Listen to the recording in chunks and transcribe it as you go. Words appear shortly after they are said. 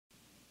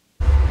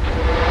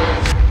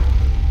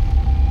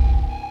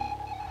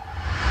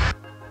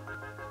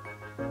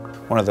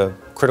One of the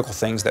critical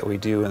things that we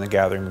do in the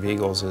Gathering of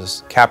Eagles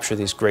is capture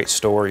these great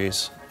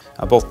stories,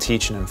 both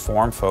teach and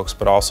inform folks,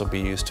 but also be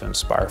used to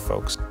inspire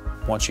folks.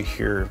 Once you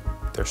hear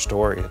their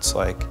story, it's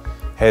like,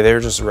 hey, they're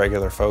just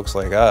regular folks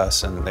like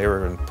us, and they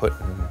were put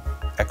in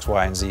X,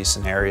 Y, and Z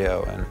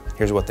scenario, and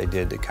here's what they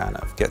did to kind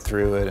of get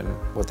through it and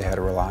what they had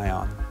to rely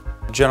on.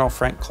 General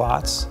Frank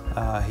Klotz,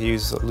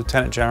 he's a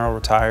lieutenant general,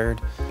 retired.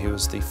 He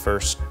was the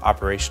first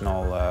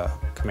operational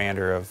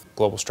commander of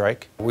Global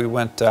Strike. We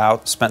went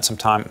out, spent some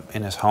time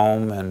in his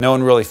home, and no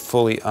one really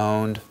fully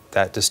owned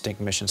that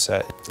distinct mission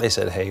set. They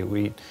said, hey,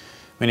 we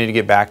need to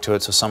get back to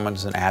it, so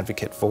someone's an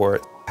advocate for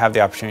it. Have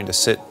the opportunity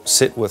to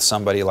sit with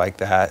somebody like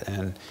that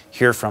and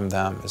hear from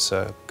them is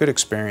a good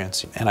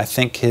experience. And I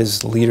think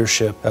his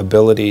leadership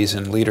abilities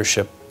and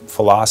leadership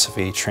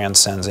philosophy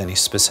transcends any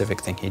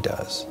specific thing he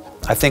does.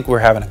 I think we're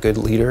having a good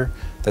leader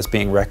that's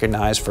being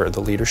recognized for the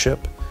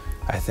leadership.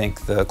 I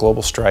think the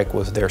Global Strike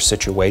was their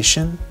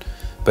situation,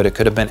 but it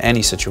could have been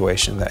any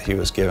situation that he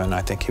was given.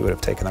 I think he would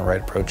have taken the right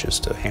approaches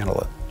to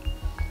handle it.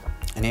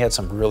 And he had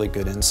some really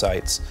good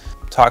insights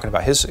talking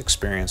about his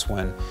experience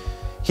when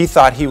he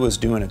thought he was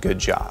doing a good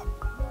job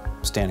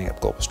standing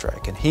up Global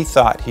Strike, and he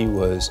thought he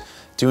was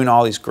doing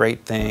all these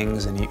great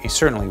things, and he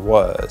certainly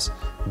was.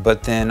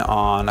 But then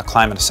on a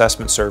climate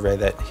assessment survey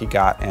that he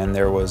got, and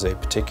there was a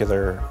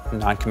particular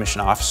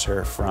non-commissioned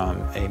officer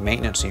from a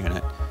maintenance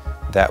unit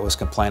that was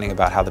complaining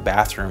about how the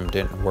bathroom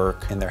didn't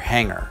work in their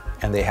hangar,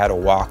 and they had to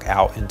walk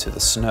out into the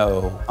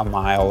snow a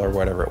mile or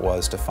whatever it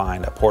was to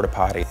find a porta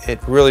potty. It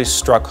really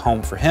struck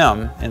home for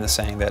him in the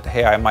saying that,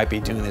 hey, I might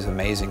be doing these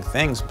amazing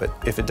things, but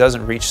if it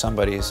doesn't reach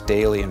somebody's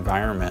daily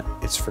environment,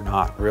 it's for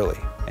naught, really.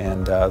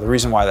 And the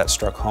reason why that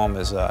struck home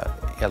is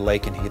at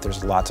Lake and Heath,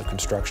 there's lots of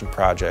construction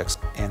projects,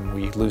 and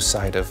we lose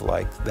sight of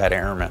like that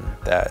airman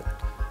that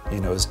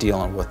is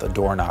dealing with a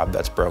doorknob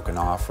that's broken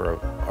off or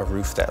a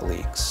roof that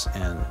leaks.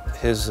 And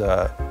his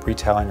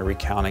retelling or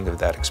recounting of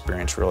that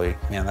experience really,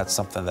 that's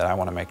something that I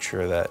want to make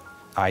sure that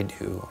I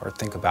do or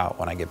think about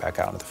when I get back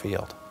out into the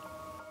field.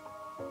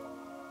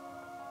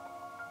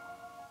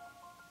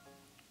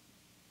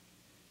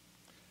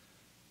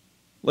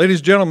 Ladies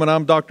and gentlemen,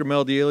 I'm Dr.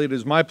 Mel Daly. It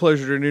is my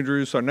pleasure to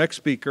introduce our next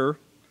speaker,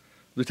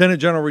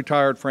 Lieutenant General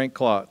retired Frank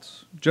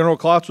Klotz. General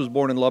Klotz was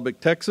born in Lubbock,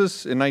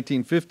 Texas in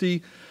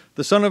 1950,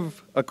 the son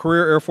of a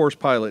career Air Force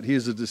pilot. He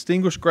is a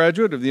distinguished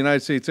graduate of the United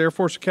States Air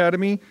Force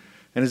Academy,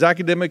 and his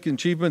academic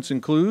achievements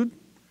include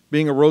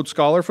being a Rhodes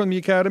Scholar from the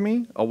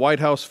Academy, a White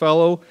House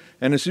Fellow,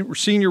 and a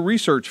Senior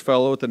Research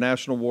Fellow at the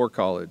National War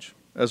College.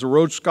 As a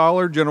Rhodes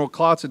Scholar, General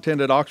Klotz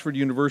attended Oxford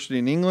University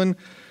in England,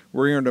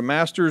 where he earned a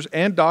master's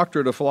and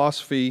doctorate of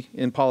philosophy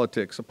in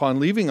politics. Upon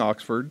leaving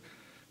Oxford,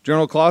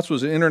 General Klotz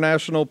was an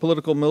international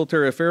political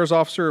military affairs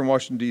officer in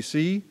Washington,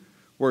 D.C.,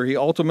 where he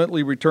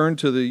ultimately returned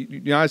to the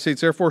United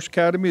States Air Force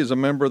Academy as a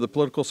member of the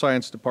Political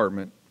Science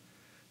Department.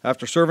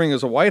 After serving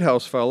as a White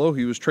House Fellow,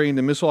 he was trained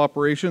in missile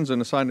operations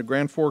and assigned to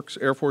Grand Forks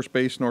Air Force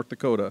Base, North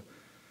Dakota.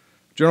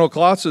 General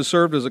Klotz has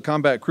served as a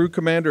combat crew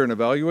commander and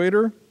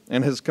evaluator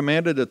and has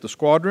commanded at the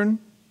squadron,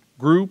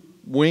 group,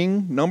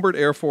 wing, numbered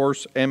Air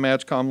Force, and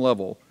MAJCOM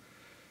level.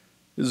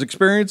 His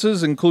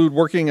experiences include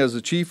working as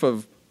the Chief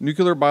of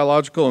Nuclear,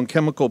 Biological, and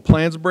Chemical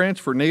Plans Branch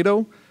for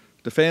NATO,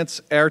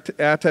 Defense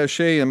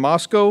Attaché in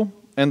Moscow,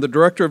 and the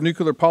Director of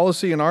Nuclear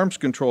Policy and Arms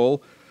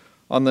Control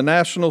on the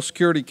National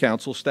Security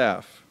Council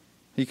staff.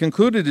 He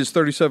concluded his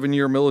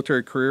 37-year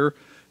military career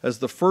as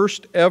the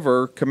first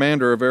ever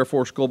commander of Air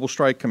Force Global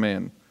Strike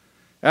Command.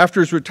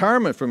 After his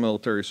retirement from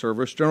military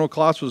service, General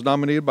Klotz was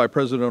nominated by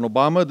President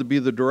Obama to be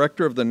the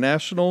director of the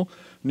National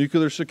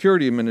Nuclear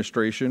Security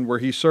Administration, where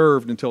he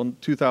served until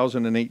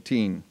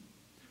 2018.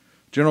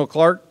 General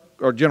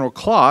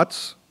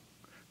Klotz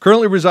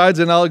currently resides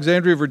in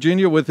Alexandria,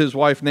 Virginia with his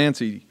wife,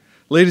 Nancy.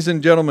 Ladies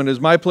and gentlemen, it is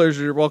my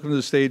pleasure to welcome to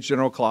the stage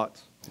General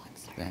Klotz.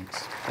 Thanks.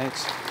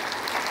 Thanks.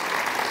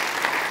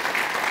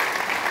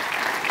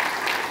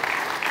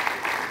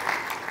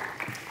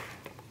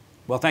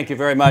 Well, thank you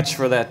very much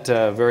for that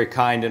very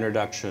kind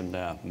introduction,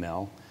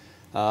 Mel.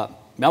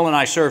 Mel and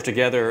I served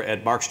together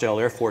at Barksdale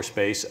Air Force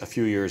Base a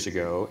few years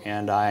ago,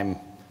 and I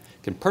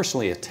can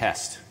personally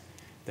attest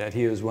that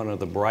he is one of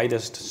the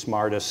brightest,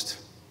 smartest,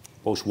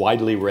 most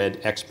widely read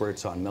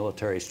experts on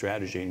military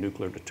strategy and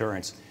nuclear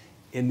deterrence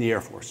in the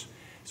Air Force.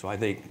 So I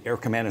think Air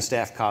Command and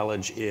Staff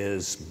College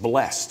is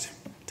blessed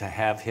to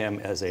have him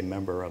as a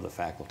member of the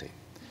faculty.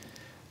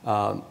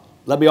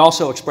 Let me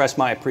also express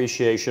my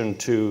appreciation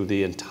to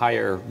the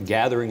entire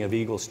Gathering of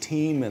Eagles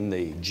team and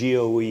the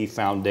GOE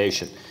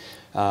Foundation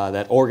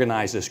that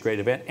organized this great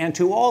event, and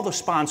to all the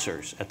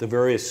sponsors at the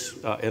various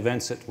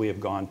events that we have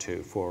gone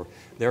to for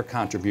their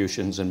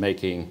contributions in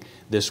making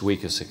this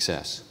week a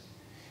success.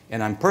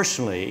 And I'm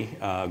personally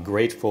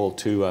grateful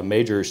to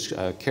Majors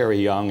Kerry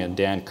Young and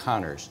Dan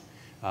Connors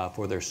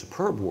for their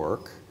superb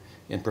work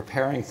in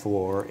preparing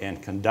for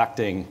and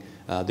conducting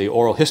the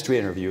oral history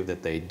interview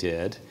that they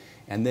did,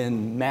 and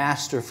then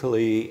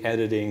masterfully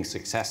editing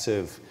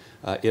successive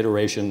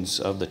iterations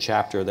of the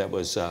chapter that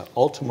was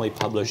ultimately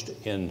published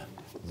in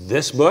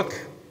this book,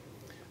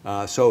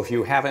 So if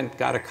you haven't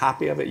got a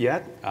copy of it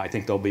yet, I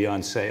think they'll be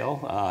on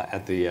sale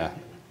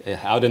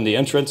out in the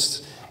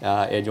entrance,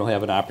 and you'll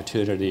have an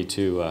opportunity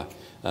to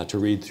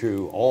read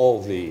through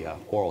all the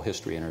oral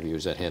history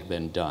interviews that have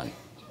been done.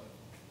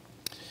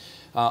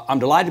 I'm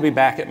delighted to be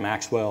back at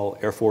Maxwell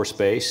Air Force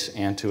Base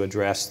and to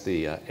address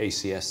the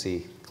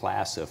ACSC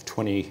class of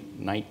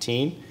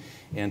 2019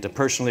 and to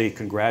personally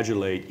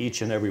congratulate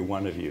each and every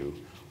one of you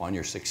on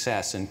your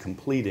success in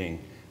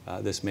completing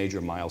this major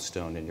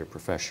milestone in your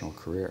professional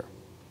career.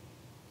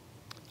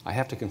 I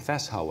have to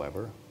confess,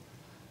 however,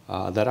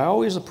 that I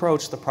always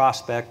approach the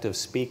prospect of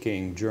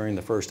speaking during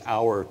the first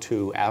hour or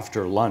two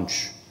after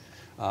lunch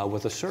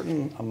with a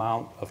certain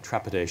amount of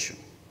trepidation.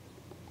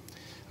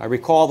 I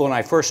recall that when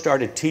I first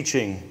started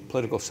teaching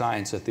political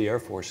science at the Air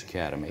Force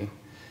Academy,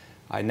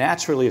 I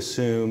naturally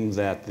assumed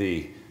that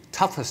the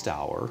toughest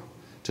hour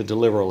to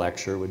deliver a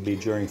lecture would be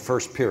during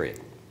first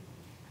period,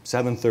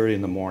 7:30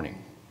 in the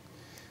morning,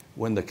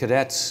 when the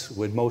cadets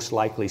would most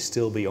likely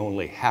still be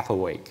only half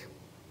awake.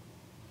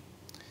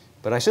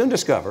 But I soon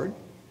discovered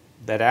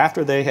that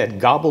after they had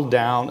gobbled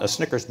down a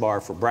Snickers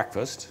bar for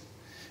breakfast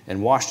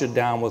and washed it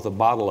down with a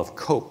bottle of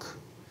Coke,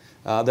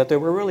 that they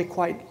were really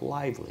quite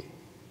lively,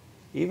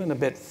 even a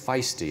bit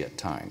feisty at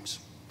times.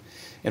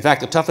 In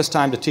fact, the toughest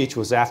time to teach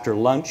was after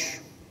lunch,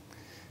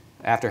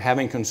 after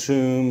having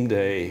consumed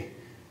a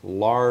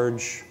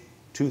large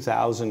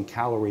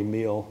 2,000-calorie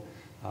meal.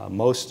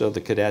 Most of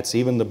the cadets,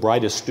 even the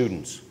brightest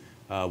students,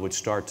 would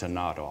start to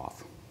nod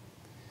off.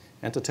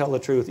 And to tell the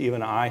truth,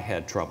 even I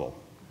had trouble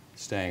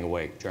staying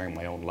awake during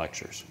my own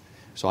lectures.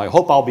 So I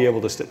hope I'll be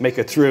able to make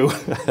it through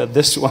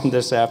this one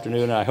this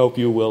afternoon, and I hope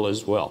you will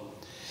as well.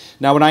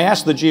 Now, when I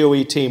asked the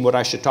GOE team what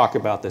I should talk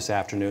about this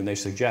afternoon, they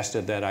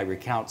suggested that I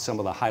recount some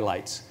of the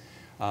highlights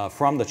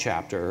from the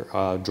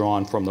chapter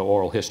drawn from the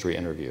oral history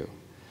interview.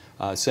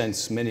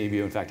 Since many of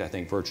you, in fact, I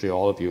think virtually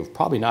all of you, have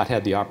probably not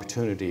had the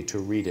opportunity to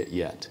read it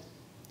yet.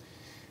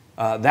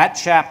 That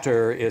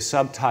chapter is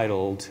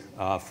subtitled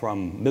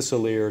From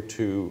Missileer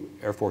to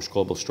Air Force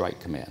Global Strike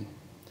Command.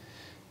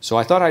 So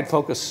I thought I'd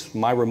focus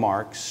my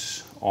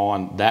remarks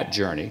on that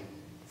journey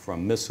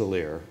from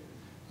Missileer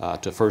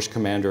to First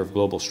Commander of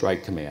Global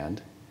Strike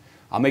Command.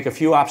 I'll make a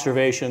few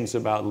observations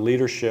about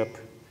leadership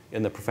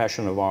in the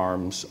profession of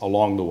arms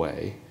along the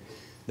way.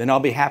 Then I'll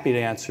be happy to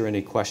answer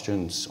any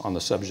questions on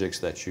the subjects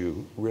that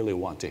you really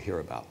want to hear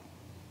about.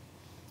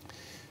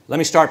 Let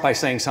me start by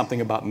saying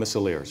something about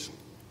missileers,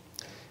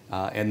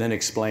 and then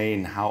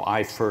explain how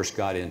I first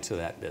got into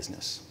that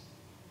business.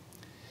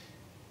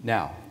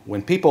 Now,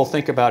 when people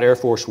think about Air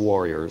Force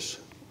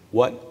warriors,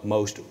 what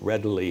most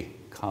readily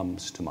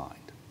comes to mind?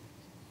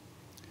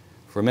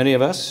 For many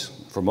of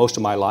us, for most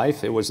of my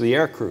life, it was the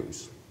air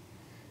crews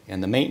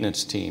and the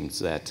maintenance teams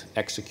that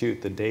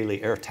execute the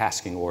daily air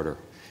tasking order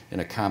in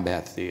a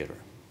combat theater.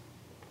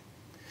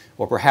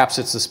 Or perhaps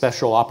it's the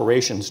special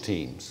operations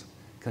teams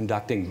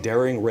conducting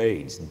daring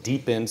raids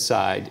deep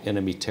inside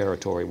enemy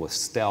territory with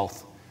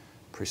stealth,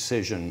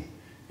 precision,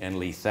 and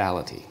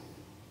lethality.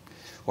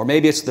 Or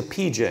maybe it's the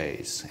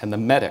PJs and the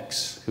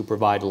medics who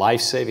provide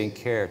life-saving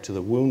care to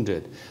the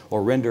wounded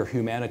or render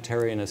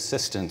humanitarian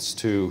assistance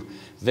to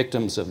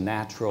victims of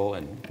natural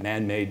and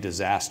man-made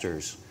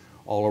disasters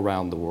all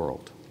around the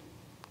world.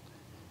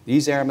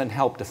 These airmen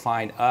help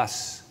define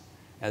us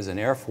as an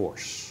Air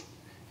Force,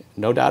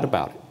 no doubt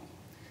about it.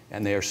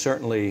 And they are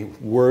certainly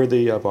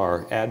worthy of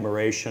our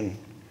admiration,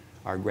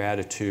 our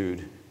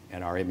gratitude,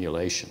 and our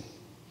emulation.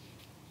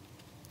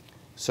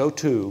 So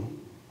too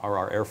are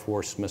our Air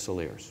Force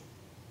missileers.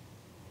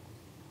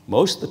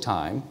 Most of the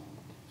time,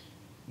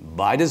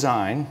 by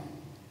design,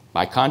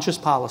 by conscious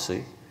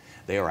policy,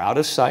 they are out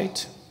of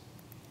sight,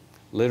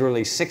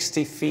 literally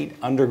 60 feet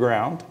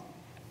underground,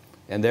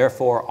 and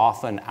therefore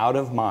often out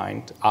of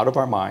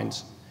our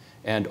minds,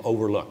 and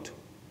overlooked.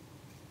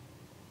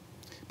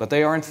 But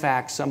they are in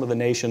fact some of the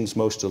nation's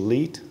most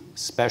elite,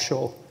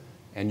 special,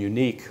 and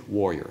unique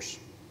warriors.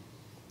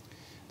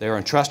 They are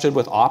entrusted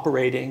with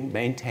operating,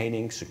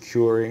 maintaining,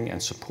 securing,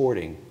 and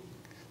supporting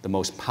the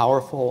most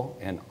powerful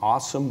and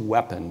awesome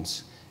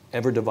weapons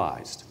ever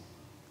devised.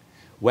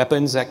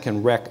 Weapons that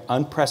can wreak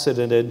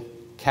unprecedented,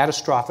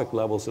 catastrophic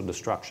levels of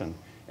destruction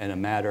in a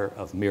matter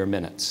of mere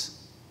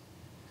minutes.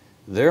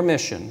 Their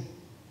mission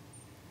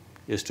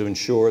is to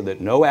ensure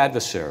that no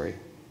adversary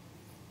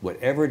would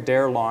ever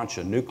dare launch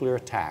a nuclear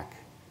attack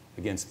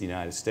against the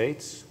United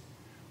States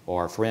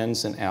or our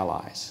friends and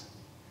allies,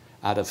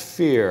 out of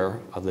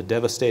fear of the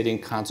devastating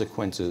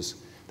consequences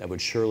that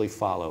would surely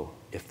follow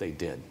if they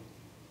did.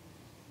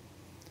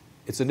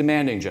 It's a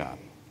demanding job,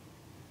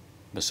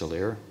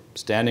 missileer,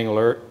 standing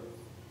alert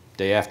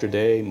day after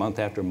day, month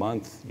after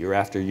month, year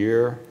after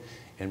year,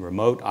 in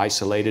remote,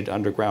 isolated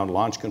underground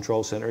launch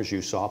control centers.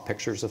 You saw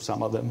pictures of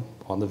some of them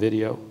on the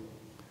video.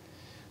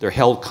 They're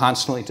held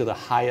constantly to the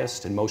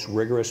highest and most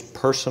rigorous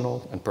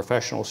personal and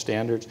professional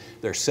standards.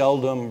 They're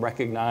seldom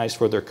recognized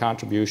for their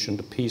contribution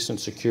to peace and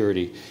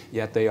security,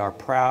 yet they are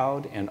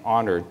proud and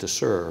honored to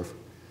serve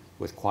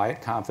with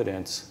quiet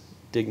confidence,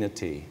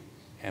 dignity,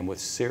 and with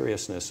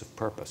seriousness of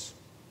purpose.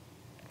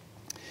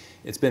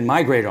 It's been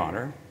my great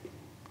honor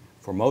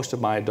for most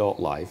of my adult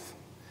life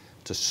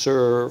to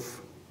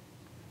serve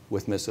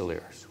with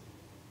missileers,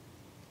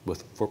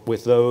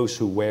 with those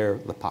who wear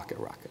the pocket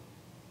rocket.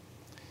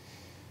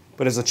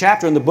 But as the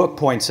chapter in the book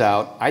points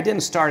out, I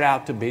didn't start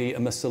out to be a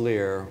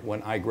missileer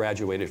when I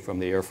graduated from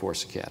the Air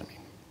Force Academy.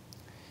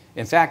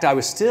 In fact, I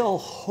was still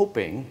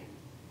hoping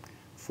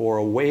for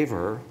a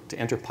waiver to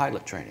enter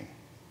pilot training.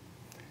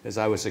 As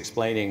I was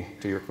explaining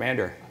to your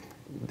commander,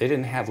 they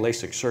didn't have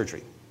LASIK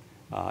surgery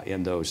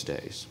in those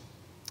days.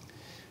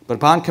 But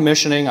upon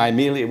commissioning, I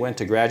immediately went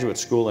to graduate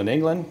school in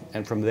England,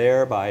 and from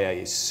there, by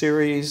a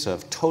series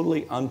of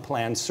totally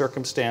unplanned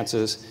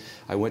circumstances,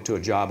 I went to a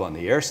job on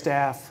the air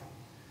staff,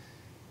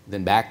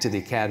 then back to the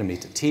academy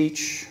to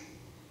teach,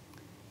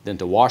 then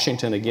to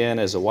Washington again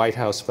as a White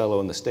House fellow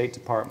in the State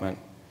Department,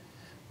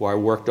 where I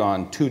worked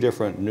on 2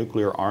 different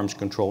nuclear arms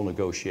control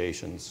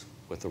negotiations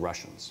with the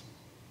Russians.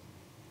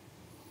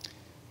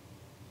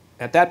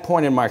 At that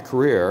point in my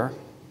career,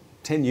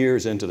 10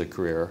 years into the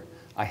career,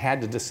 I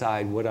had to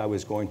decide what I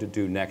was going to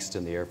do next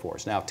in the Air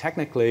Force. Now,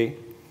 technically,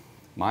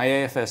 my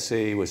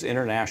AFSC was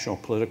International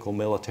Political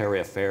Military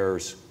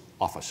Affairs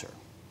Officer.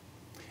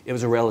 It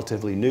was a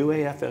relatively new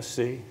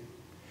AFSC.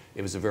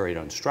 It was a very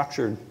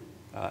unstructured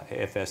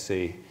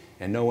AFSC,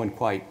 and no one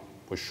quite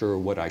was sure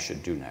what I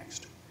should do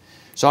next.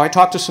 So I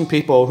talked to some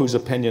people whose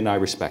opinion I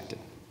respected.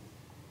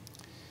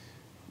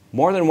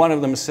 More than one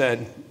of them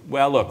said,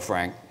 well, look,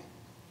 Frank,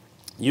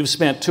 you've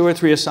spent 2 or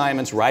 3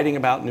 assignments writing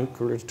about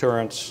nuclear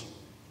deterrence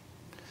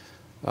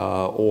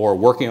or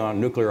working on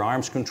nuclear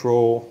arms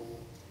control.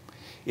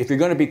 If you're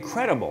going to be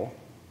credible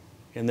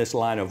in this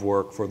line of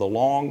work for the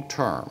long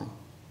term,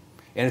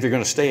 and if you're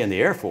going to stay in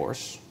the Air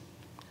Force,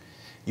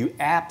 you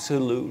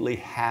absolutely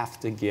have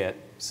to get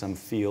some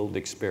field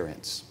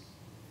experience.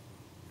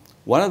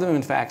 One of them,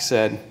 in fact,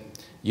 said,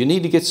 you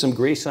need to get some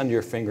grease under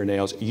your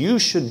fingernails. You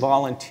should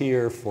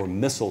volunteer for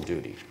missile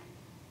duty.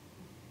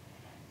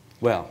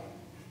 Well,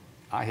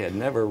 I had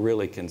never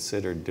really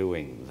considered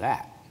doing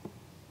that.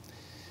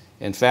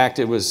 In fact,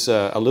 it was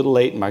a little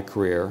late in my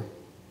career,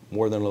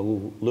 more than a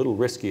little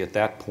risky at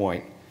that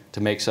point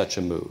to make such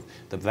a move.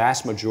 The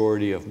vast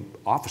majority of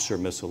officer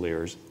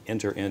missileers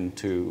enter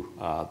into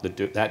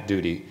that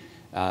duty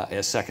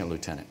as second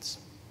lieutenants.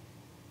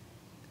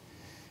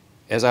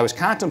 As I was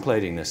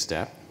contemplating this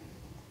step,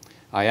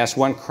 I asked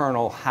one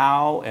colonel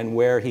how and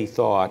where he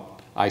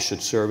thought I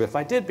should serve if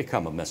I did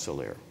become a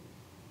missileer.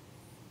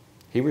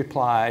 He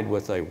replied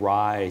with a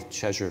wry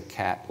Cheshire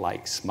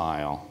cat-like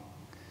smile,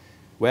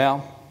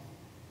 well,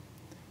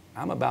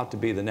 I'm about to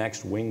be the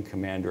next wing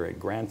commander at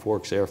Grand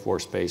Forks Air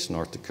Force Base,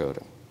 North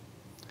Dakota.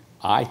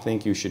 I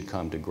think you should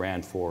come to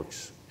Grand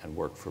Forks and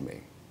work for me.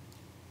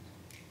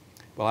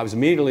 Well, I was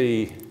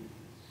immediately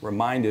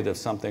reminded of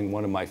something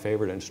one of my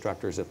favorite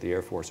instructors at the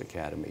Air Force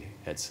Academy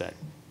had said.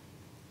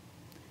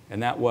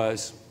 And that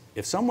was,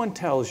 if someone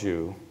tells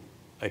you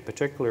a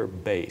particular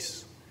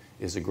base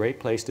is a great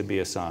place to be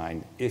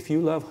assigned, if you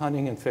love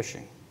hunting and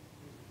fishing,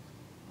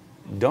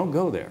 don't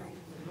go there.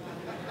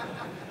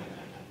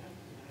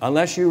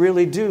 Unless you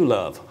really do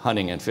love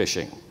hunting and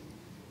fishing.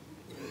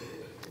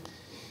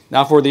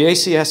 Now, for the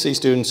ACSC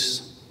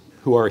students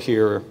who are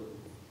here,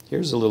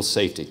 here's a little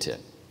safety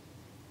tip.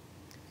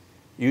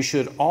 You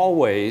should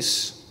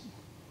always,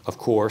 of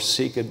course,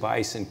 seek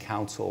advice and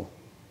counsel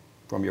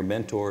from your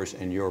mentors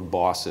and your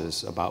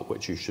bosses about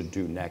what you should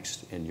do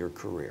next in your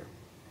career.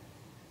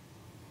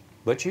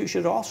 But you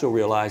should also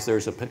realize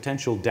there's a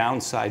potential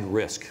downside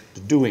risk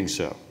to doing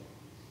so.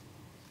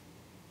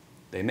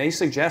 They may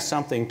suggest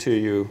something to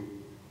you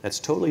that's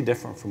totally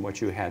different from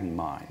what you had in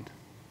mind.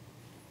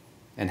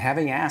 And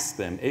having asked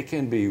them, it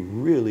can be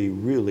really,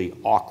 really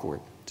awkward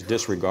to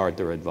disregard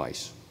their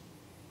advice.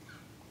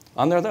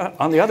 On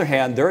the other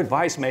hand, their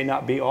advice may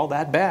not be all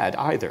that bad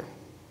either.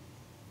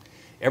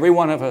 Every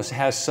one of us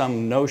has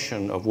some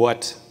notion of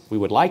what we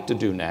would like to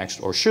do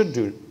next or should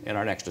do in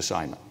our next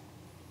assignment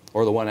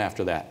or the one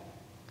after that.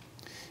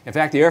 In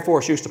fact, the Air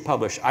Force used to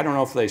publish, I don't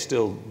know if they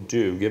still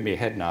do, give me a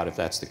head nod if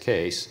that's the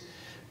case,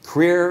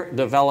 career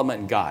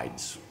development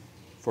guides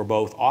for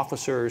both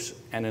officers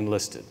and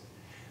enlisted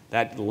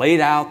that laid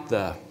out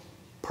the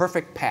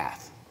perfect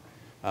path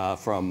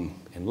from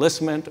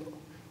enlistment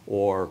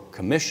or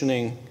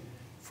commissioning,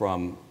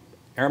 from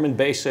Airman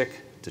Basic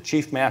to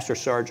Chief Master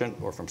Sergeant,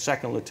 or from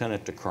Second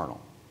Lieutenant to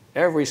Colonel,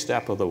 every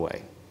step of the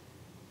way.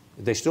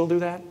 Did they still do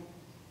that?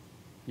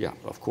 Yeah,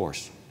 of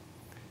course.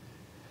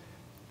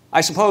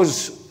 I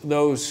suppose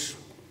those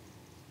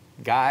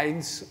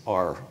guides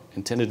are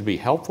intended to be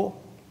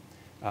helpful,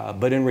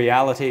 but in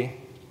reality,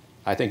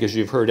 I think as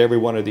you've heard every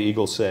one of the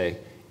Eagles say,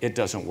 it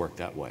doesn't work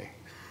that way.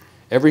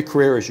 Every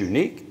career is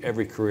unique,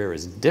 every career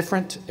is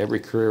different,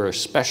 every career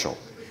is special,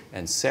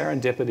 and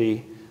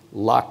serendipity,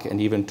 luck, and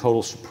even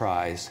total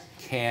surprise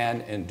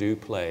can and do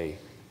play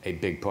a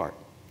big part.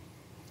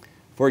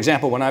 For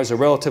example, when I was a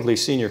relatively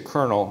senior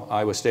colonel,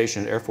 I was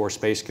stationed at Air Force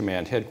Space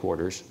Command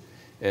headquarters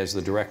as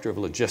the director of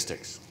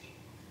logistics.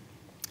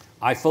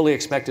 I fully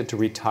expected to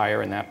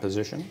retire in that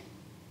position,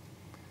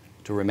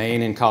 to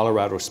remain in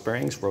Colorado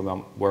Springs,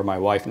 where my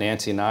wife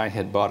Nancy and I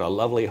had bought a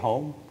lovely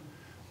home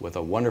with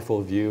a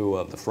wonderful view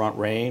of the Front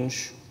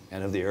Range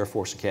and of the Air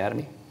Force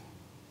Academy.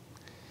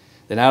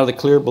 Then out of the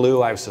clear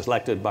blue, I was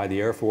selected by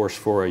the Air Force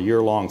for a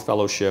year-long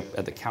fellowship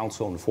at the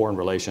Council on Foreign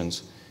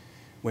Relations,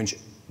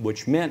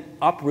 which meant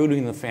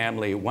uprooting the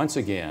family once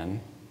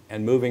again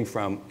and moving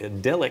from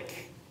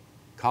idyllic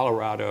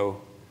Colorado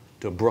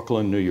to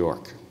Brooklyn, New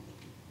York.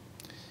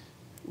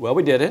 Well,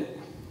 we did it,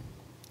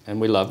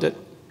 and we loved it.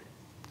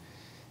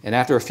 And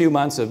after a few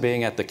months of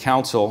being at the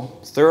council,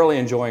 thoroughly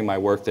enjoying my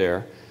work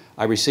there,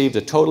 I received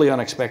a totally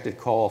unexpected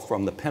call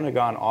from the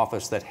Pentagon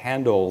office that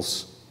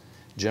handles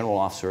general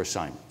officer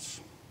assignments.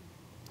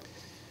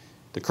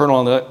 The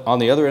colonel on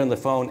the other end of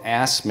the phone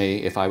asked me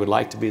if I would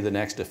like to be the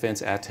next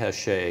defense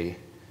attaché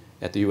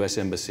at the U.S.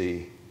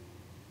 Embassy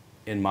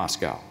in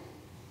Moscow.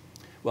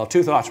 Well,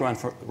 two thoughts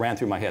ran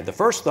through my head. The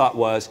first thought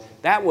was,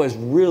 that was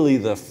really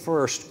the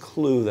first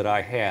clue that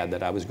I had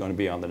that I was going to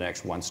be on the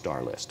next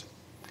one-star list,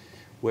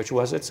 which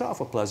was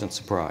itself a pleasant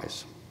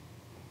surprise.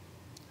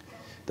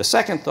 The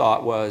second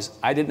thought was,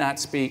 I did not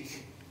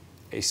speak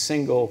a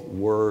single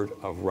word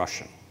of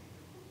Russian.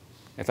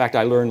 In fact,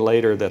 I learned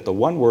later that the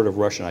one word of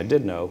Russian I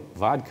did know,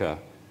 vodka,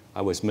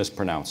 I was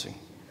mispronouncing.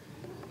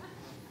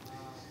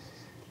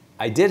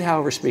 I did,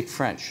 however, speak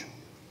French.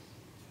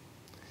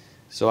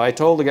 So I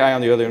told the guy on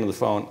the other end of the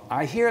phone,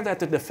 I hear that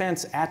the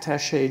defense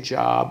attaché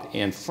job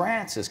in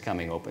France is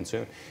coming open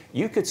soon.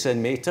 You could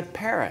send me to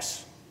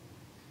Paris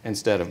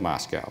instead of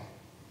Moscow.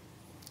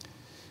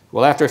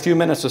 Well, after a few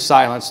minutes of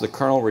silence, the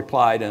colonel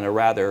replied in a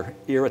rather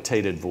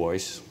irritated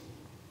voice,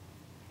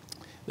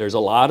 there's a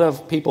lot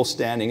of people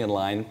standing in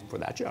line for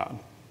that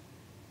job.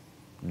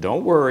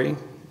 Don't worry,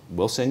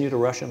 we'll send you to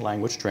Russian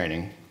language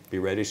training. Be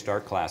ready to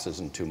start classes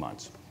in 2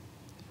 months.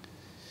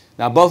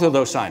 Now, both of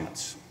those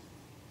assignments,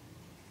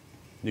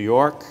 New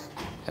York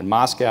and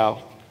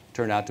Moscow,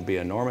 turned out to be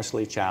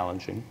enormously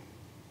challenging,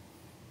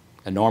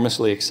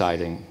 enormously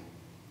exciting,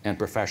 and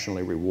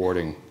professionally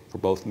rewarding for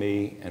both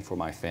me and for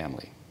my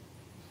family.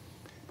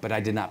 But I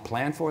did not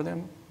plan for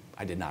them.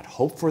 I did not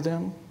hope for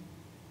them.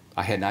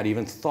 I had not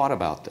even thought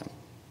about them.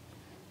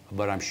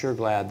 But I'm sure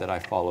glad that I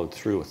followed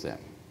through with them.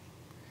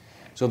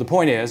 So the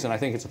point is, and I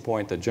think it's a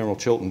point that General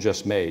Chilton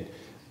just made,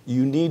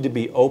 you need to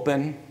be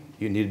open,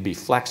 you need to be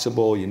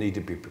flexible, you need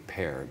to be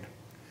prepared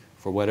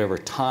for whatever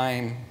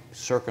time,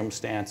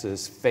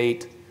 circumstances,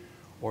 fate,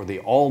 or the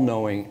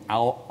all-knowing,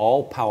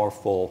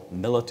 all-powerful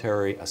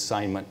military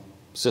assignment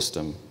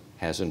system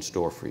has in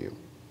store for you.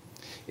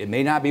 It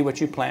may not be what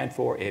you planned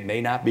for, it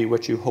may not be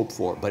what you hoped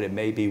for, but it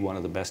may be one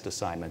of the best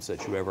assignments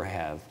that you ever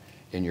have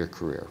in your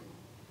career.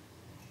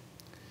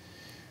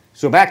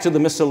 So back to the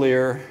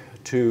Missileer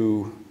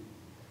to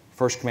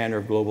First Commander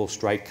of Global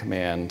Strike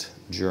Command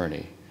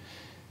journey.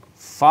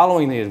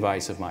 Following the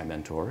advice of my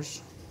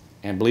mentors,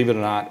 and believe it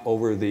or not,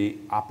 over the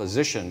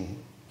opposition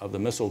of the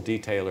missile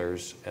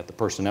detailers at the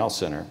Personnel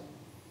Center,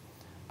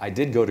 I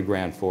did go to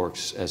Grand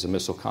Forks as a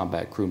missile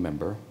combat crew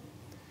member,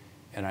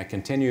 and I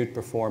continued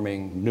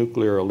performing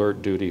nuclear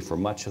alert duty for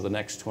much of the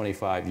next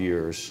 25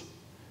 years,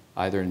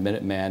 either in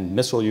Minuteman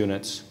missile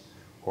units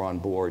or on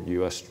board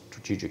U.S.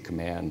 Strategic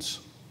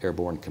Command's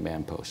Airborne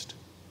Command Post.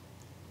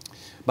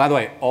 By the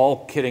way,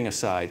 all kidding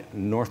aside,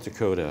 North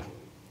Dakota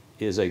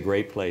is a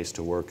great place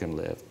to work and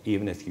live,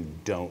 even if you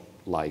don't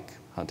like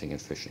hunting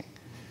and fishing.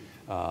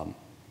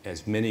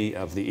 As many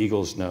of the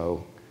Eagles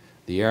know,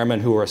 the airmen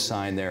who are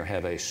assigned there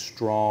have a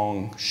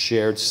strong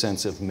shared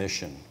sense of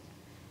mission,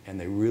 and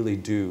they really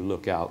do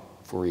look out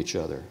for each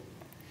other.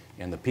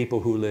 And the people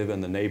who live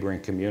in the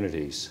neighboring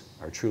communities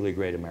are truly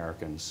great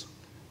Americans,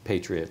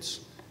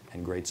 patriots,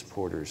 and great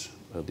supporters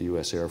of the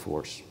U.S. Air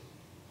Force.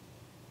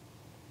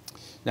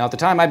 Now, at the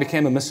time I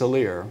became a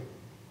Missileer,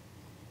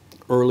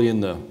 early in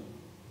the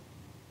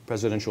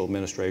presidential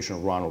administration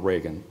of Ronald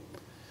Reagan,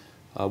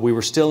 we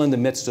were still in the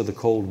midst of the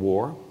Cold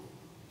War,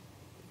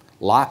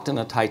 locked in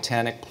a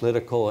titanic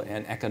political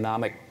and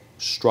economic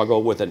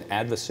struggle with an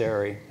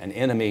adversary, an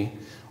enemy,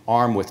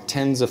 armed with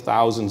tens of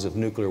thousands of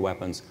nuclear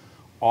weapons,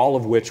 all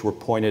of which were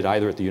pointed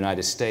either at the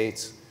United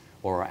States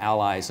or our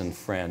allies and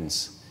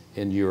friends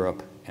in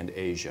Europe and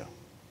Asia.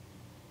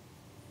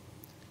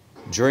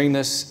 During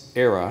this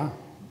era,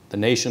 the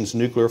nation's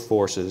nuclear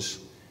forces,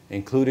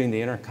 including the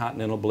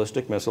intercontinental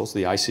ballistic missiles,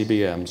 the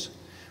ICBMs,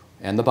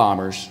 and the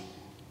bombers,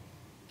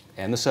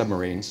 and the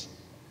submarines,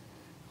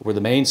 were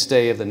the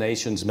mainstay of the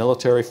nation's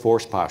military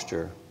force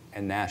posture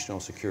and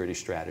national security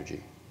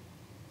strategy.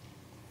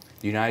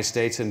 The United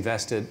States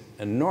invested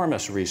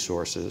enormous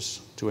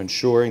resources to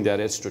ensuring that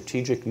its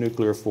strategic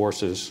nuclear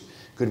forces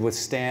could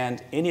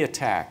withstand any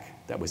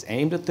attack that was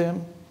aimed at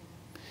them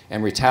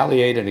and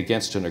retaliated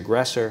against an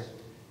aggressor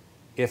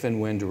if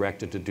and when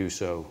directed to do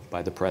so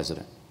by the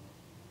President.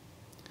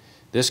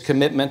 This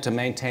commitment to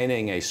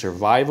maintaining a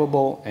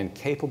survivable and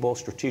capable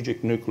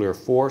strategic nuclear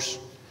force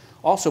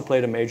also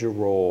played a major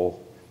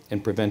role in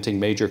preventing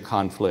major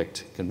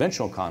conflict,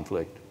 conventional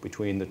conflict,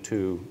 between the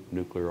two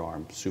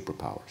nuclear-armed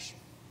superpowers.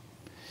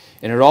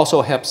 And it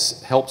also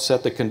helped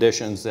set the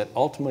conditions that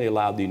ultimately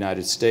allowed the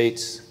United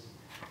States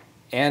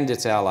and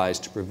its allies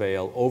to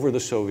prevail over the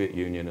Soviet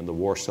Union and the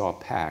Warsaw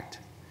Pact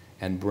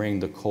and bring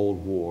the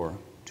Cold War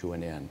to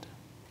an end.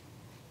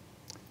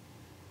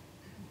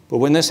 But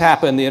when this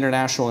happened, the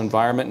international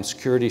environment and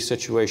security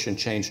situation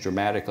changed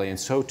dramatically, and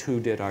so too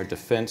did our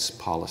defense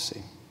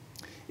policy.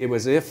 It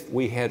was as if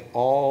we had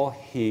all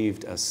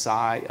heaved a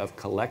sigh of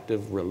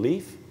collective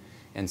relief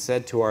and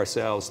said to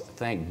ourselves,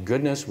 thank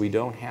goodness we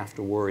don't have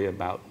to worry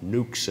about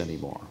nukes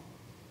anymore.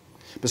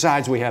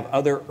 Besides, we have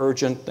other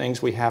urgent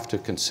things we have to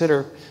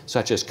consider,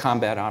 such as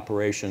combat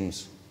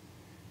operations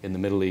in the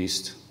Middle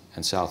East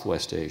and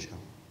Southwest Asia.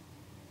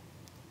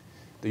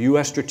 The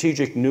U.S.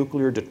 strategic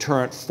nuclear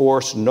deterrent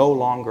force no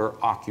longer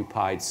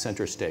occupied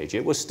center stage.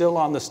 It was still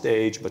on the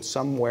stage, but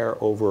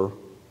somewhere over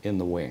in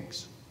the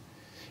wings.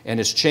 And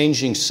its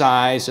changing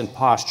size and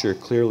posture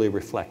clearly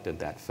reflected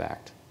that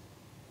fact.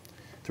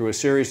 Through a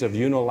series of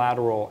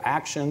unilateral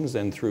actions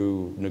and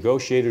through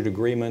negotiated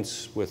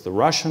agreements with the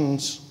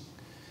Russians,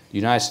 the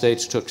United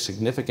States took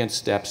significant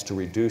steps to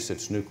reduce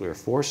its nuclear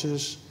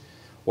forces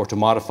or to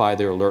modify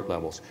their alert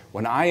levels.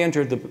 When I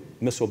entered the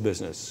missile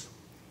business,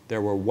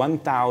 there were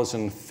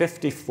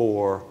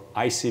 1,054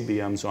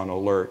 ICBMs on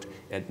alert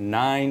at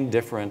 9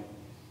 different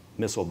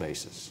missile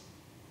bases.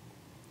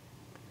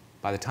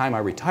 By the time I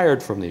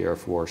retired from the Air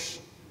Force,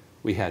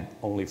 we had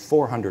only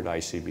 400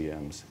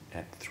 ICBMs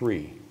at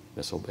 3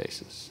 missile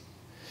bases.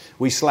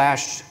 We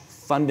slashed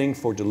funding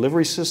for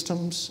delivery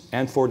systems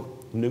and for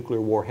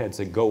nuclear warheads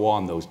that go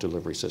on those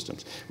delivery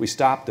systems. We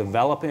stopped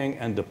developing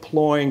and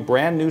deploying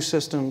brand new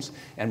systems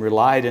and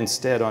relied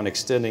instead on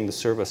extending the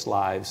service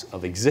lives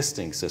of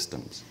existing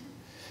systems.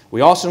 We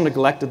also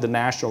neglected the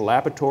national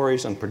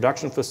laboratories and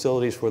production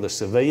facilities for the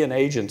civilian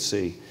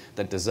agency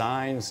that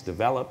designs,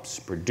 develops,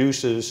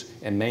 produces,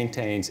 and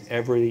maintains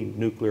every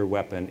nuclear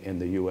weapon in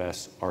the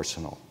U.S.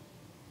 arsenal,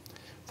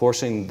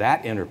 forcing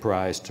that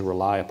enterprise to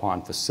rely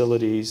upon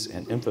facilities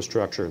and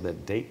infrastructure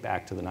that date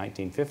back to the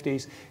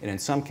 1950s, and in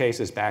some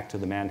cases back to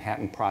the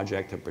Manhattan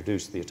Project that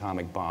produced the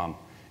atomic bomb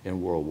in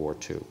World War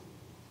II.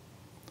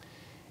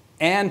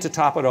 And to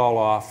top it all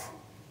off,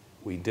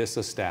 we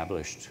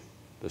disestablished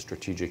the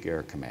Strategic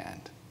Air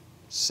Command,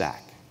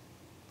 SAC.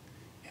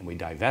 And we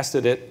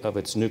divested it of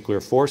its nuclear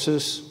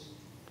forces,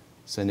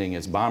 sending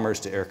its bombers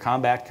to Air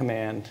Combat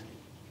Command,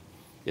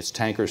 its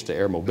tankers to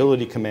Air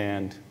Mobility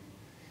Command,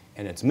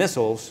 and its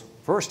missiles,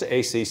 first to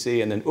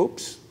ACC, and then,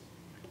 oops,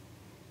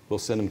 we'll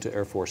send them to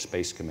Air Force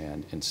Space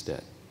Command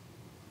instead.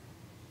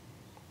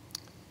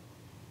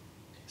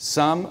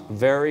 Some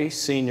very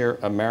senior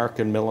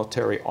American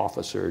military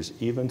officers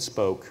even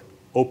spoke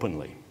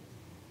openly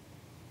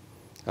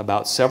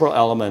about several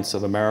elements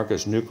of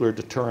America's nuclear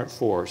deterrent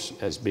force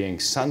as being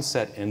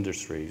sunset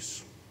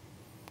industries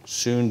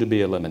soon to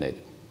be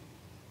eliminated.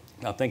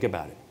 Now think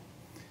about it.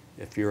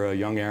 If you're a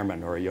young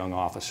airman or a young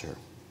officer,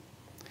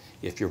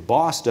 if your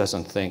boss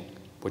doesn't think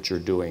what you're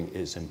doing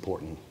is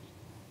important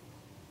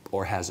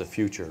or has a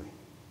future,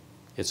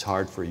 it's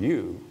hard for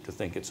you to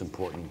think it's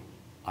important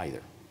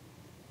either.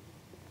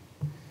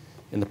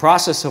 In the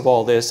process of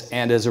all this,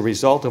 and as a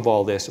result of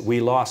all this, we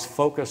lost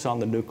focus on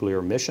the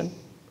nuclear mission,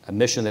 a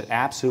mission that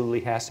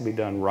absolutely has to be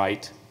done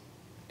right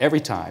every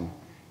time,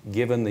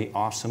 given the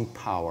awesome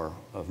power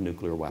of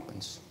nuclear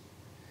weapons.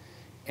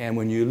 And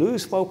when you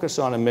lose focus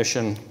on a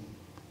mission,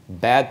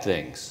 bad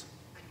things,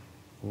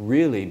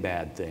 really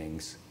bad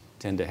things,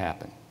 tend to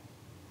happen.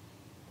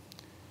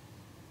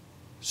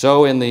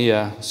 So in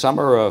the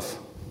summer of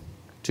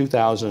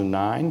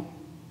 2009,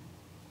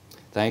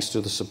 thanks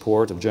to the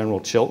support of General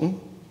Chilton,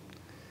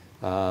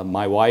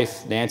 my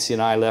wife, Nancy,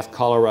 and I left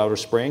Colorado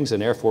Springs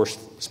and Air Force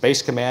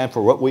Space Command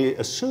for what we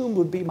assumed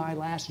would be my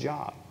last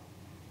job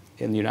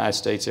in the United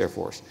States Air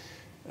Force,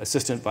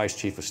 Assistant Vice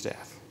Chief of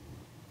Staff.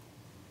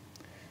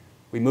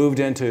 We moved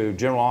into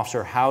general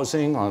officer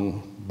housing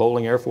on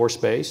Bolling Air Force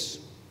Base.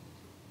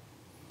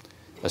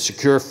 A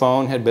secure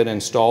phone had been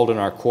installed in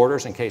our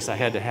quarters in case I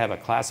had to have a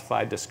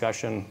classified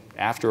discussion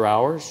after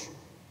hours.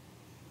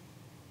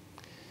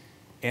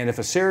 And if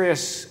a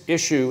serious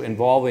issue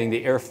involving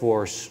the Air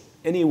Force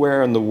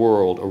anywhere in the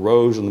world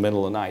arose in the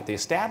middle of the night, the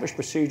established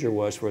procedure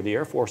was for the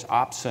Air Force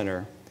Ops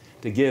Center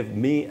to give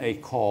me a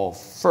call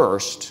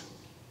first,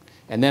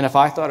 and then if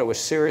I thought it was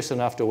serious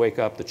enough to wake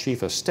up the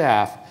Chief of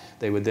Staff,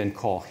 they would then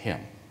call him.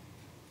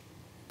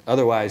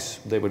 Otherwise,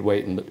 they would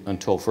wait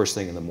until first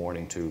thing in the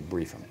morning to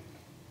brief him.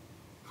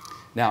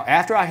 Now,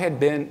 after I had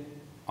been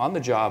on the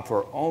job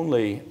for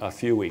only a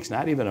few weeks,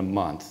 not even a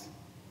month,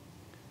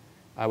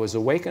 I was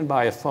awakened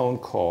by a phone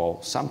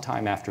call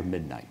sometime after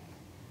midnight.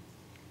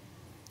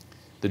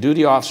 The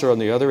duty officer on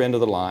the other end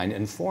of the line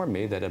informed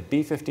me that a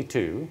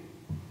B-52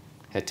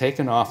 had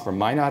taken off from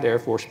Minot Air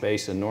Force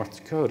Base in North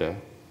Dakota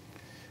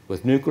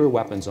with nuclear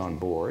weapons on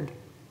board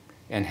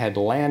and had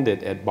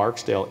landed at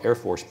Barksdale Air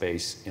Force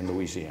Base in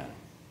Louisiana.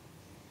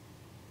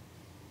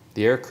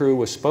 The air crew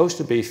was supposed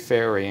to be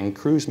ferrying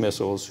cruise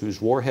missiles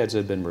whose warheads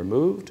had been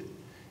removed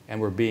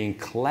and were being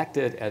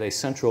collected at a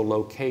central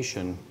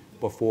location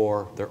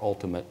before their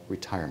ultimate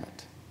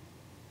retirement.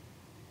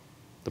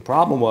 The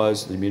problem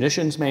was the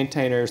munitions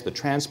maintainers, the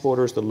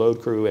transporters, the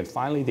load crew, and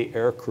finally the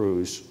air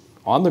crews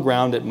on the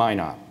ground at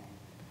Minot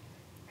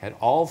had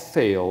all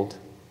failed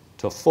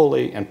to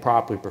fully and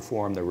properly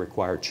perform the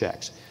required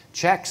checks.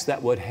 Checks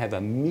that would have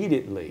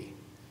immediately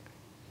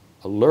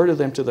alerted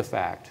them to the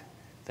fact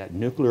that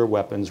nuclear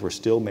weapons were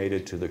still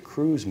mated to the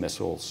cruise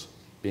missiles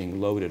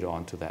being loaded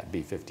onto that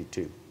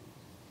B-52.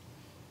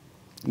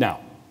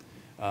 Now,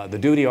 the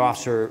duty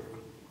officer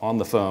on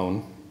the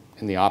phone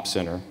in the ops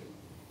center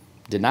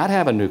did not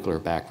have a nuclear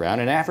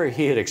background, and after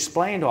he had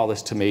explained all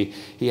this to me,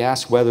 he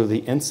asked whether the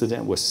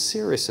incident was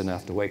serious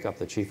enough to wake up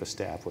the chief of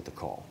staff with the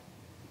call.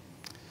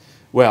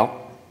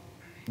 Well,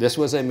 this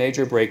was a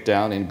major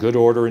breakdown in good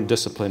order and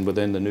discipline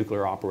within the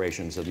nuclear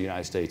operations of the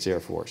United States Air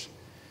Force.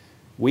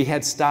 We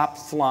had stopped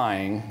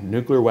flying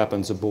nuclear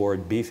weapons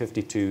aboard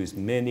B-52s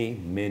many,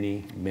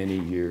 many, many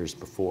years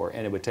before,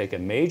 and it would take a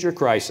major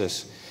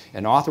crisis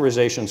and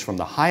authorizations from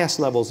the highest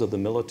levels of the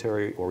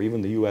military or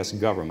even the US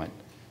government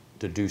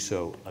to do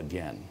so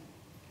again.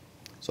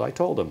 So I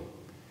told him,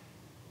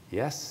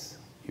 yes,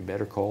 you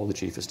better call the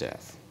chief of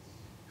staff.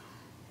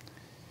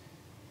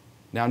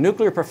 Now,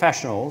 nuclear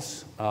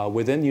professionals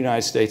within the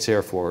United States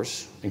Air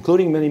Force,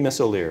 including many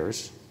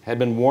missileers, had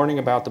been warning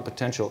about the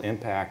potential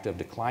impact of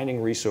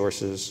declining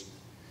resources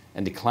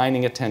and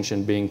declining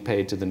attention being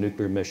paid to the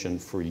nuclear mission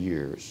for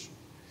years.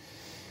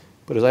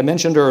 But as I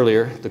mentioned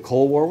earlier, the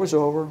Cold War was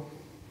over,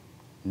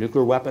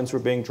 nuclear weapons were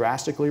being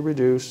drastically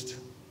reduced,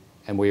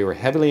 and we were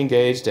heavily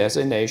engaged as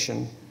a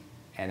nation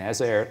and as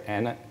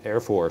an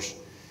Air Force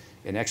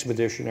in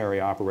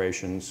expeditionary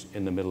operations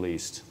in the Middle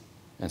East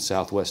and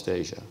Southwest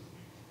Asia.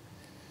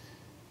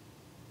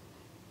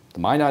 The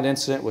Minot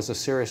incident was a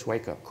serious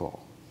wake-up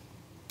call,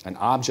 an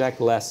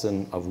object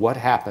lesson of what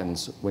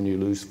happens when you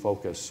lose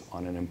focus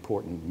on an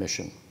important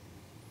mission.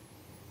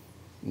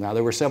 Now,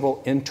 there were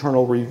several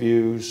internal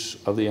reviews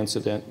of the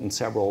incident and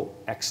several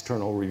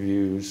external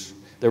reviews.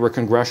 There were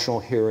congressional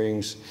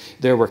hearings.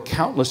 There were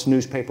countless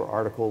newspaper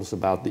articles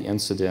about the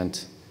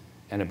incident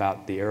and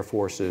about the Air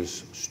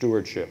Force's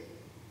stewardship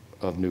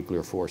of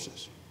nuclear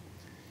forces.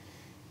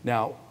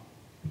 Now,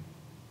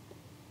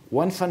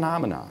 one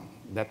phenomenon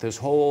that this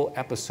whole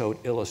episode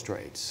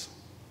illustrates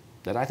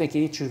that I think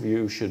each of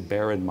you should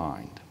bear in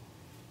mind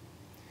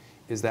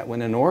is that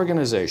when an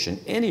organization,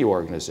 any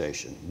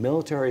organization,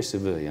 military,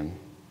 civilian,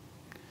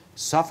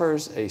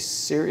 suffers a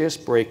serious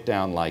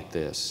breakdown like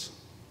this,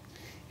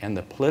 and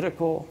the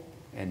political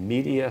and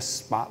media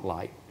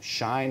spotlight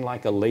shine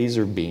like a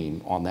laser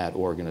beam on that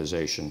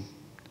organization,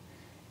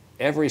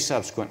 every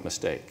subsequent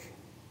mistake,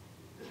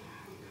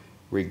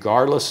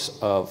 regardless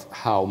of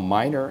how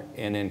minor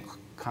and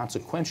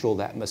inconsequential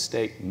that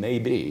mistake may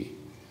be,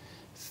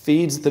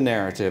 feeds the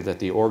narrative that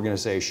the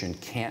organization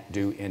can't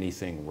do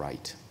anything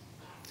right.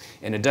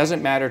 And it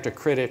doesn't matter to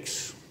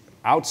critics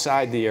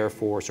outside the Air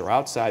Force or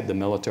outside the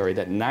military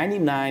that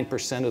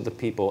 99% of the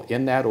people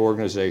in that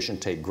organization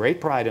take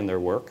great pride in their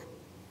work,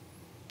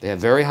 they have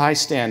very high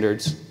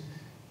standards,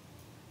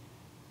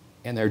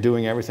 and they're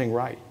doing everything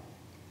right,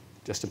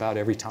 just about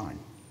every time.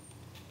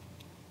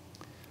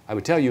 I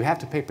would tell you, you have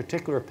to pay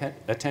particular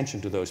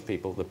attention to those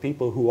people, the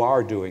people who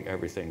are doing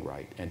everything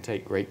right and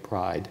take great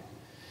pride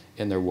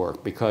in their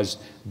work, because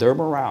their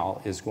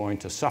morale is going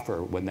to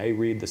suffer when they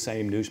read the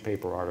same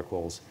newspaper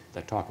articles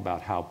that talk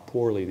about how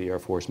poorly the Air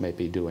Force may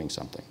be doing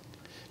something.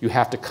 You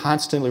have to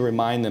constantly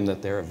remind them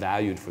that they're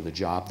valued for the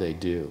job they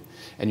do.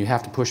 And you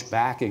have to push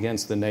back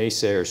against the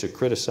naysayers who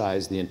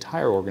criticize the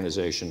entire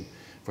organization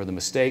for the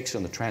mistakes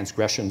and the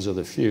transgressions of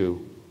the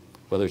few,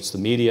 whether it's the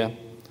media,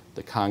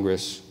 the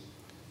Congress,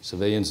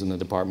 civilians in the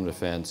Department of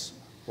Defense,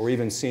 or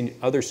even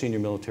other senior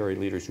military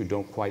leaders who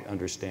don't quite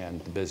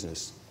understand the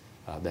business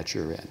that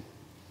you're in.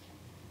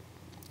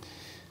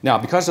 Now,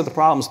 because of the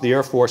problems the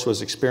Air Force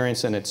was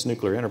experiencing in its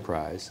nuclear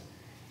enterprise,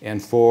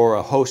 and for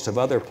a host of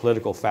other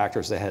political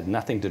factors that had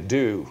nothing to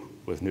do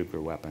with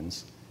nuclear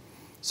weapons,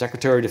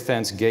 Secretary of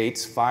Defense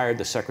Gates fired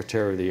the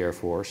Secretary of the Air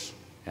Force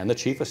and the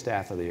Chief of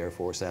Staff of the Air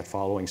Force that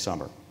following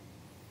summer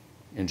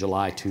in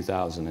July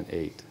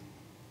 2008.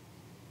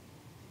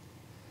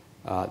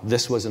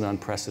 This was an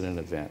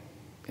unprecedented event.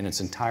 In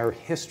its entire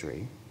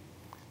history,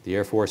 the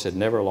Air Force had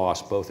never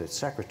lost both its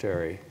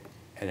Secretary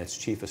and its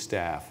Chief of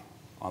Staff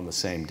on the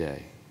same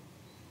day.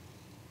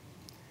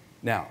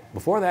 Now,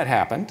 before that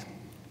happened,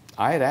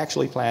 I had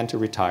actually planned to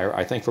retire,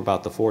 I think for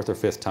about the fourth or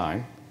fifth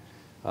time,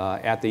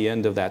 at the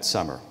end of that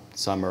summer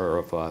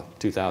of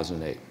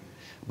 2008.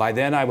 By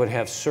then, I would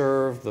have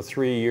served the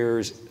 3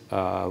 years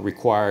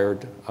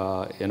required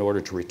in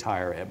order to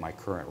retire at my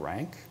current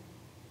rank.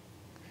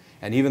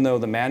 And even though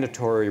the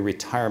mandatory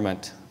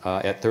retirement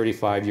at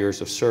 35 years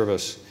of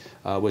service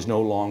was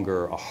no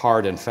longer a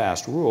hard and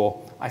fast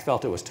rule, I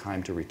felt it was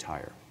time to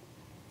retire.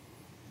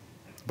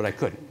 But I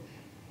couldn't.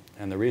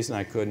 And the reason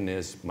I couldn't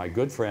is my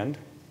good friend,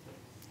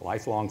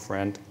 lifelong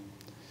friend,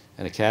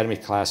 and Academy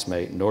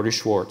classmate, Nordy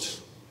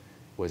Schwartz,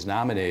 was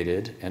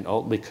nominated and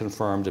ultimately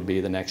confirmed to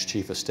be the next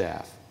Chief of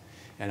Staff.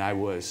 And I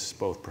was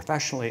both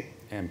professionally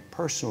and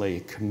personally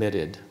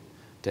committed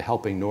to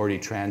helping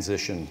Nordy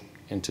transition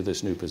into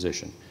this new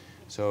position.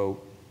 So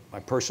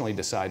I personally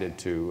decided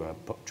to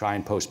try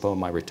and postpone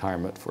my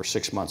retirement for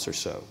 6 months or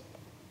so.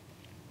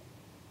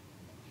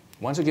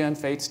 Once again,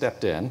 fate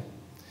stepped in,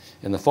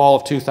 In the fall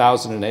of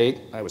 2008,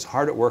 I was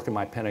hard at work in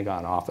my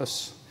Pentagon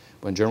office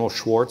when General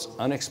Schwartz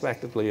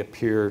unexpectedly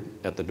appeared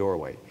at the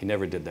doorway. He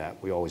never did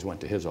that. We always went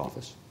to his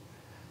office.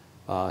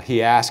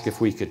 He asked if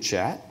we could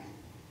chat.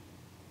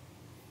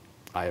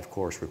 I, of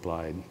course,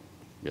 replied,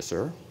 "Yes,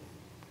 sir."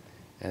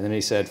 And then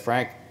he said,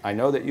 "Frank, I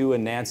know that you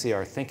and Nancy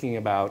are thinking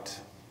about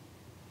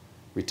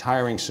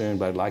retiring soon,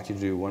 but I'd like you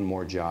to do one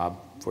more job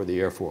for the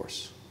Air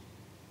Force.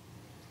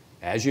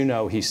 As you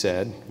know," he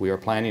said, "we are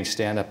planning to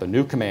stand up a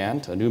new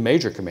command, a new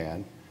major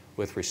command,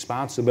 with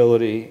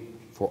responsibility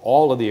for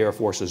all of the Air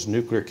Force's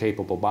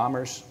nuclear-capable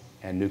bombers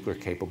and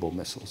nuclear-capable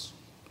missiles.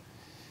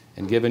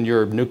 And given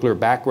your nuclear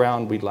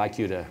background, we'd like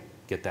you to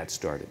get that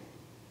started."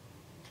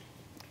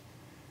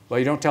 Well,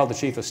 you don't tell the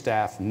Chief of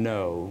Staff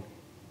no,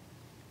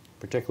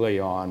 particularly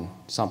on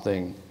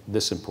something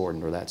this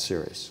important or that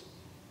serious.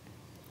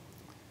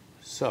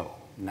 So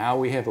now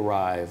we have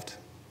arrived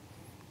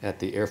at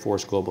the Air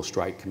Force Global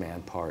Strike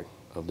Command part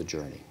of the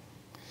journey.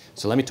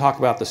 So let me talk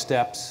about the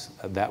steps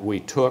that we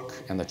took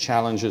and the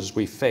challenges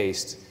we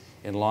faced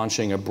in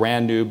launching a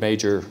brand new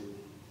major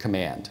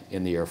command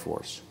in the Air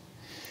Force.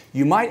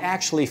 You might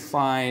actually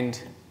find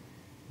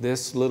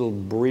this little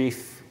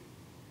brief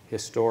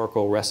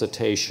historical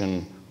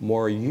recitation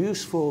more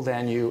useful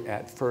than you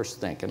at first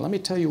think. And let me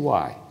tell you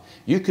why.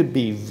 You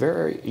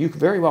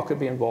very well could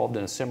be involved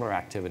in a similar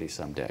activity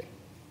someday.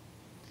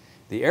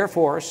 The Air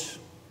Force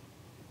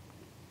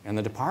and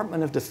the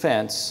Department of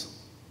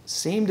Defense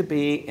seem to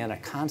be in a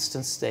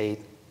constant state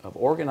of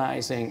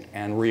organizing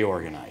and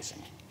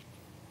reorganizing,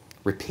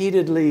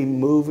 repeatedly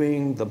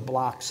moving the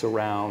blocks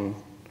around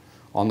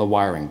on the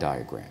wiring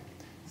diagram.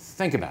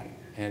 Think about it.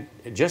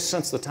 And just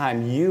since the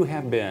time you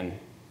have been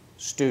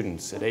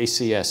students at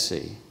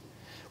ACSC,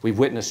 we've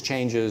witnessed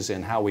changes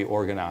in how we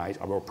organize,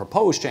 or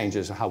proposed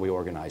changes in how we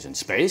organize in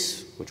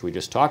space, which we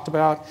just talked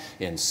about,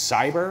 in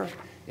cyber,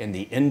 in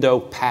the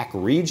Indo-Pac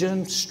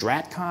region,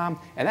 STRATCOM,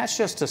 and that's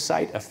just to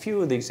cite a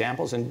few of the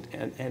examples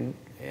and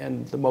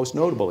the most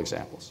notable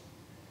examples.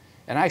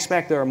 And I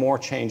expect there are more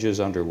changes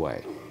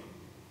underway.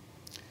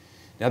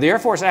 Now, the Air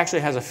Force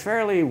actually has a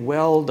fairly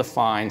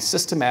well-defined,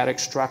 systematic,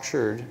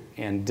 structured,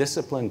 and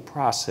disciplined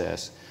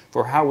process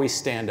for how we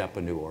stand up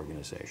a new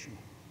organization,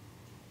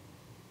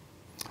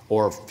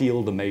 or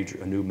field a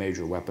new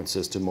major weapon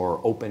system,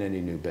 or open any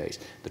new base.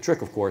 The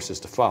trick, of course, is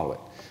to follow it.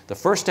 The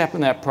first step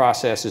in that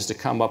process is to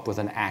come up with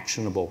an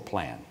actionable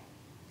plan.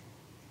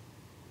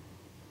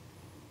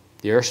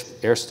 The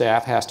Air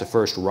Staff has to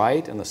first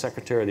write, and the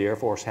Secretary of the Air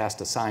Force has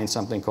to sign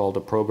something called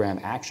a Program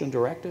Action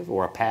Directive,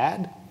 or a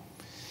PAD.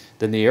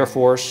 Then the Air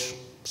Force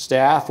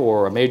staff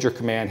or a major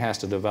command has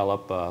to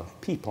develop a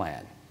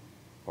P-plan,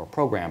 or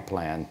program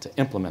plan, to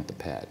implement the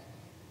PAD.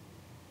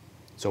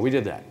 So we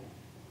did that.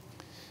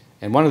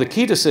 And one of the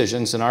key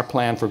decisions in our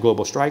plan for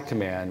Global Strike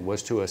Command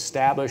was to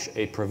establish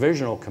a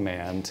provisional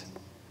command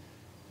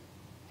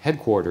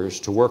headquarters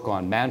to work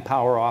on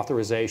manpower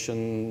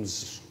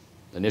authorizations,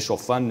 initial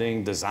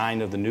funding,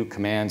 design of the new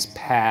command's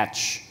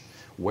patch,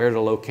 where to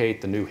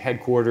locate the new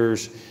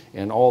headquarters,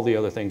 and all the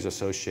other things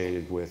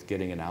associated with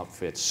getting an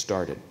outfit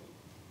started.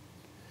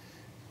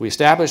 We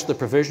established the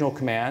Provisional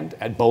Command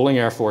at Bolling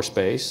Air Force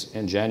Base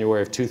in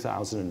January of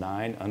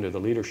 2009 under the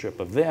leadership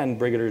of then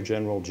Brigadier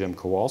General Jim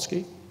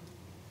Kowalski.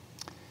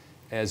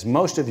 As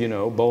most of you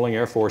know, Bolling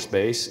Air Force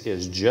Base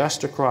is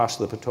just across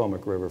the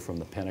Potomac River from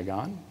the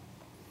Pentagon.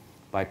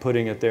 By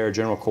putting it there,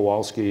 General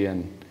Kowalski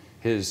and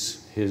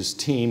his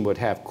team would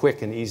have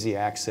quick and easy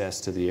access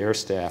to the Air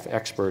Staff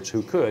experts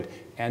who could,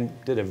 and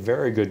did a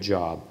very good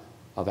job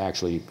of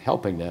actually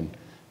helping them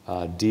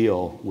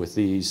deal with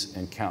these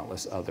and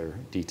countless other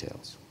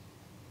details.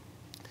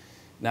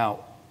 Now,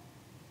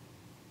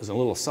 as a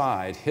little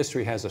aside,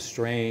 history has a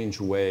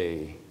strange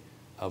way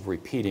of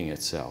repeating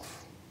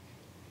itself.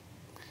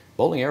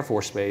 Bolling Air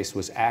Force Base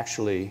was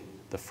actually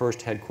the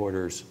first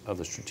headquarters of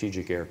the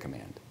Strategic Air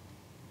Command.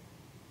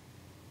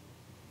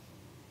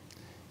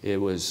 It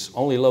was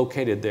only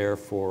located there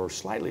for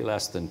slightly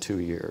less than 2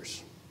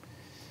 years.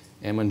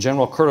 And when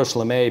General Curtis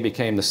LeMay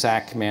became the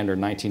SAC commander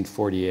in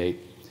 1948,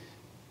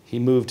 he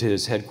moved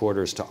his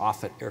headquarters to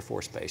Offutt Air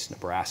Force Base,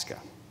 Nebraska.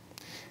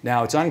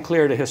 Now, it's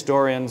unclear to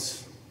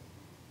historians,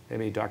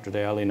 maybe Dr.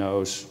 Daly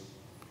knows,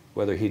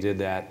 whether he did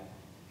that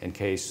in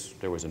case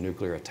there was a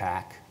nuclear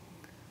attack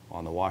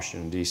on the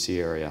Washington, D.C.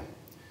 area,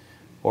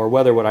 or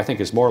whether what I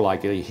think is more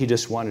likely, he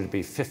just wanted to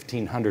be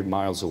 1,500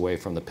 miles away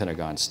from the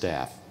Pentagon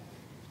staff.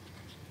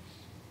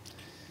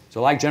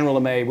 So like General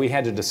LeMay, we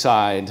had to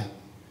decide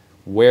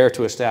where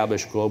to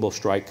establish Global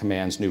Strike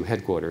Command's new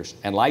headquarters.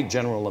 And like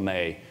General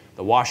LeMay,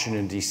 the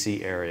Washington,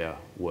 D.C. area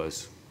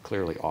was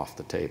clearly off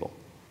the table.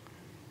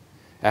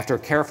 After a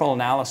careful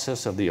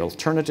analysis of the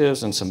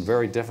alternatives and some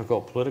very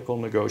difficult political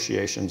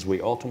negotiations,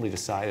 we ultimately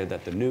decided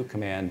that the new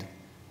command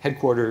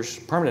headquarters,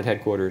 permanent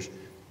headquarters,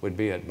 would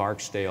be at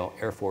Barksdale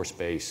Air Force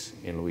Base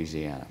in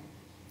Louisiana.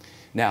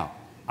 Now,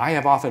 I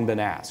have often been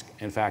asked,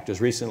 in fact, as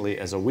recently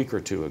as a week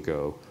or two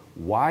ago,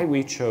 why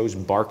we chose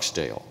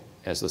Barksdale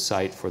as the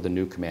site for the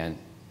new command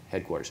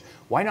headquarters.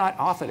 Why not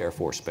Offutt Air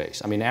Force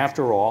Base? I mean,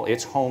 after all,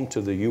 it's home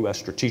to the U.S.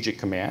 Strategic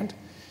Command,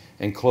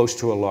 and close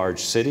to a large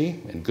city,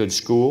 and good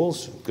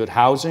schools, good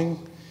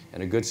housing,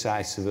 and a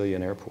good-sized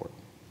civilian airport.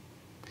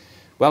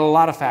 Well, a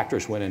lot of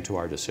factors went into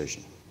our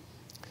decision.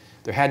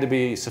 There had to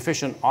be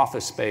sufficient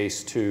office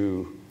space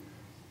to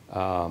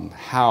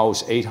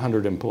house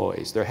 800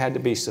 employees. There had to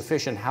be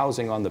sufficient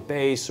housing on the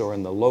base or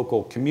in the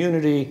local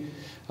community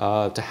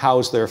to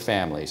house their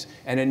families.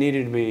 And it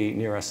needed to be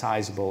near a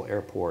sizable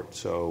airport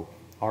so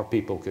our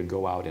people could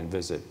go out and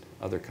visit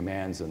other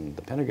commands in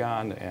the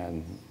Pentagon,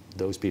 and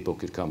those people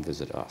could come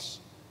visit us.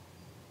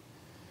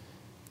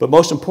 But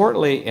most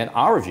importantly, in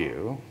our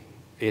view,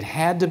 it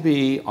had to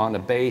be on a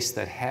base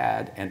that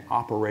had an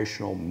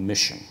operational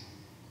mission,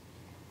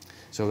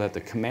 so that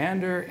the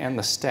commander and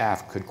the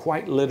staff could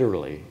quite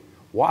literally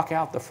walk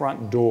out the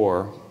front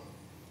door,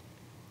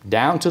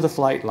 down to the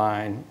flight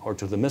line or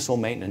to the missile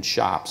maintenance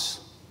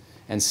shops,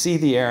 and see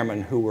the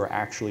airmen who were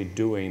actually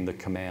doing the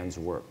command's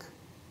work.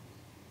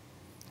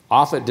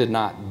 Offutt did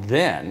not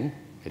then,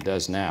 it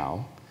does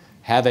now,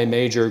 have a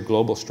major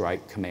global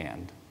strike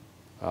command,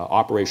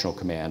 operational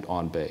command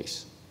on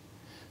base.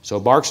 So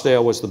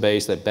Barksdale was the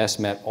base that best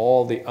met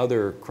all the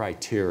other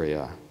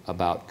criteria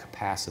about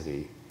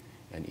capacity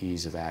and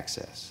ease of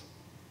access.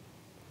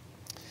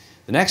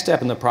 The next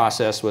step in the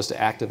process was to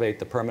activate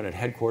the permanent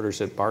headquarters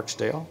at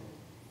Barksdale,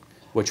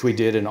 which we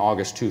did in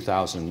August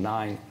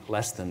 2009,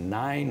 less than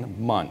 9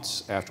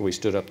 months after we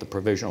stood up the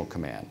provisional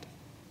command.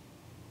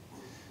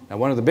 Now,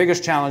 one of the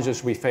biggest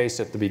challenges we faced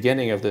at the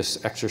beginning of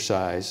this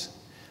exercise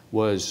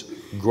was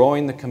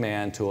growing the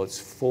command to its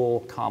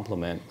full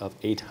complement of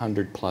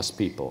 800 plus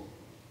people.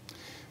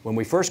 When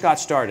we first got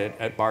started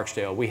at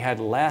Barksdale, we had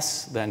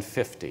less than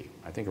 50,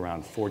 I think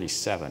around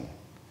 47,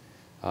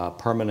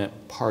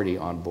 permanent party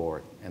on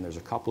board. And there's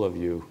a couple of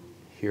you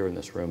here in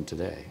this room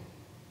today.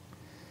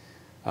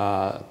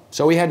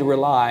 So we had to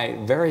rely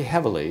very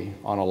heavily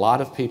on a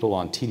lot of people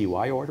on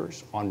TDY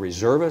orders, on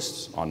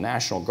reservists, on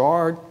National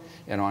Guard,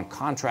 and on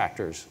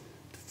contractors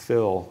to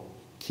fill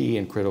key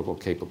and critical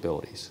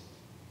capabilities.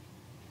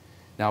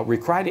 Now,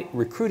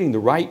 recruiting the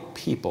right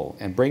people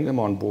and bringing them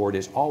on board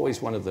is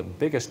always one of the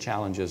biggest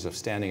challenges of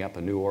standing up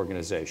a new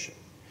organization,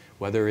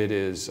 whether it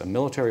is a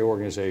military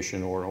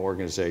organization or an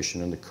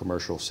organization in the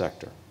commercial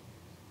sector.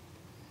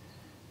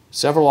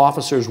 Several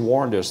officers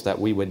warned us that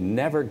we would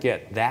never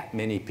get that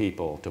many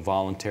people to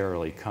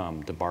voluntarily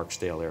come to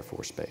Barksdale Air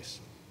Force Base.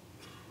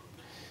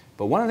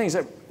 But one of the things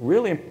that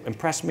really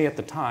impressed me at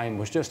the time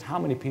was just how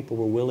many people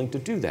were willing to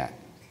do that.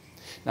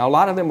 Now, a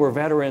lot of them were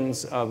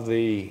veterans of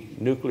the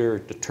nuclear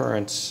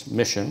deterrence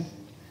mission.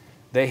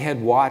 They had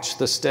watched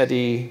the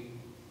steady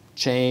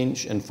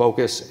change and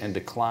focus and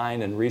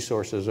decline in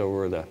resources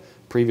over the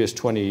previous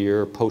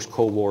 20-year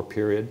post-Cold War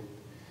period.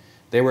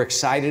 They were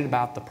excited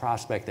about the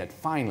prospect that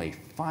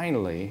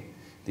finally,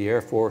 the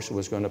Air Force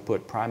was going to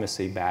put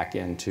primacy back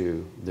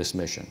into this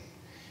mission.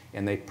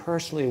 And they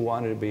personally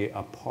wanted to be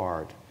a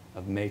part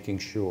of making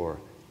sure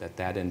that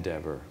that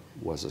endeavor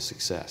was a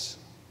success.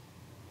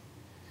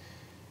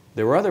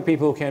 There were other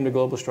people who came to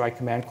Global Strike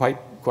Command,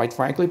 quite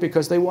frankly,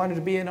 because they wanted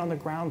to be in on the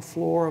ground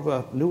floor of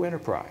a new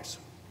enterprise.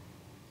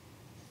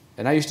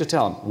 And I used to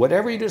tell them,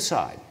 whatever you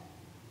decide,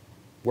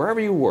 wherever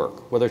you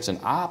work, whether it's in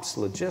ops,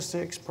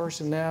 logistics,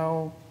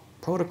 personnel,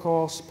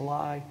 protocol,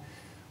 supply,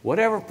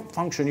 whatever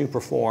function you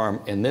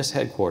perform in this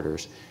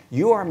headquarters,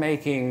 you are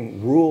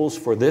making rules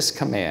for this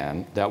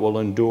command that will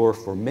endure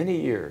for many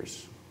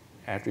years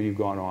after you've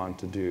gone on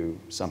to do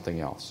something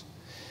else.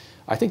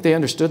 I think they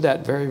understood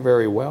that very,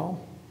 very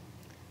well.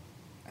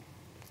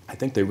 I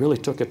think they really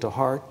took it to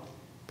heart,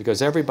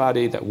 because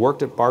everybody that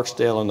worked at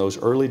Barksdale in those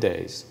early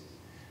days,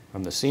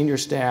 from the senior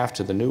staff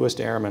to the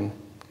newest airmen,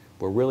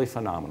 were really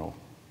phenomenal.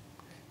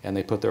 And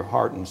they put their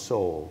heart and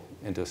soul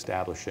into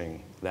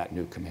establishing that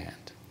new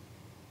command.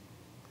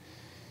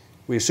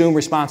 We assumed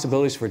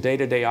responsibilities for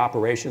day-to-day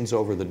operations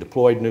over the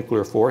deployed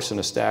nuclear force in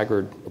a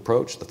staggered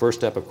approach. The first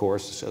step, of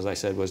course, as I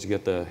said, was to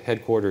get the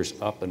headquarters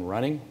up and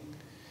running.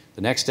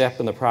 The next step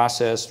in the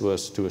process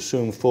was to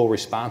assume full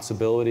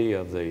responsibility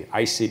of the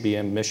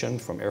ICBM mission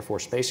from Air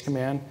Force Space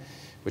Command,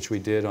 which we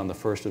did on the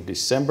 1st of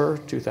December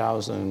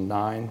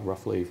 2009,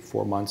 roughly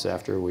 4 months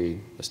after we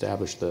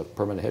established the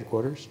permanent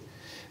headquarters.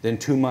 Then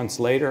 2 months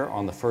later,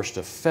 on the 1st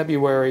of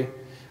February,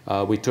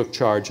 we took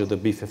charge of the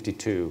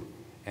B-52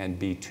 and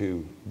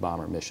B-2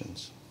 bomber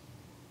missions.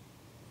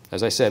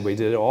 As I said, we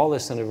did all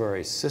this in a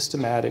very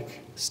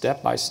systematic,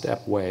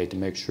 step-by-step way to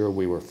make sure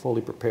we were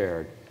fully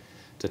prepared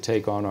to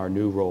take on our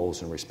new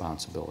roles and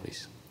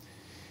responsibilities.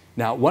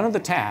 Now, one of the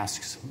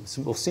tasks,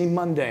 will seem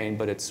mundane,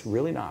 but it's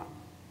really not.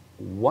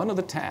 One of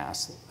the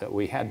tasks that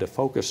we had to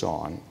focus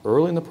on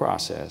early in the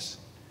process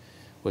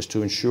was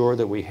to ensure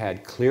that we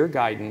had clear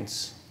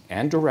guidance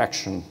and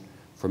direction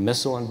for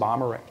missile and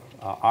bomber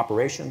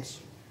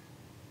operations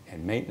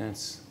and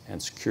maintenance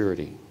and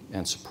security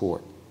and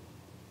support.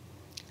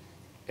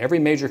 Every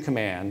major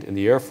command in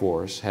the Air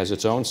Force has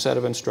its own set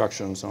of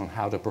instructions on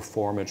how to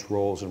perform its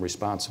roles and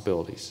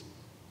responsibilities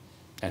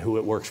and who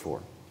it works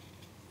for.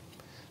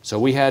 So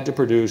we had to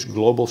produce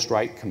Global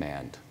Strike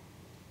Command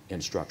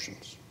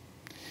instructions.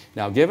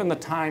 Now, given the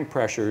time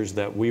pressures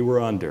that we were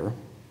under,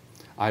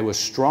 I was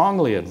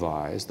strongly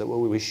advised that what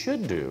we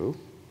should do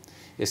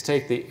is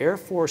take the Air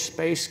Force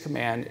Space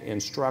Command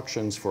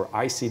instructions for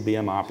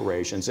ICBM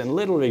operations and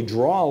literally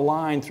draw a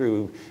line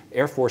through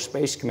Air Force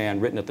Space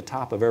Command written at the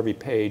top of every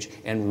page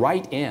and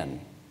write in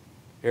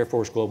Air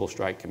Force Global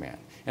Strike Command.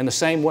 In the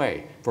same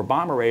way, for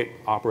bomber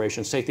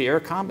operations, take the Air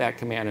Combat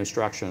Command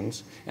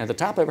instructions and at the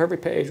top of every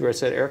page where it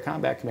said Air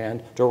Combat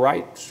Command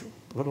to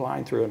put a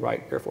line through and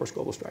write Air Force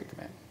Global Strike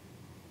Command.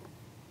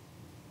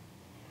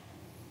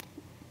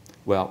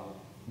 Well,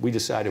 we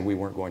decided we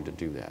weren't going to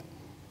do that.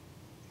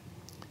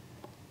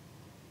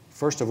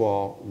 First of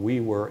all, we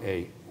were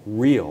a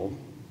real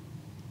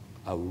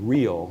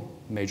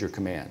major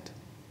command.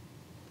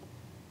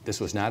 This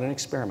was not an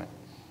experiment.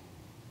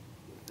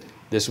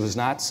 This was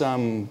not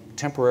some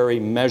temporary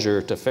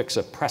measure to fix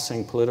a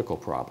pressing political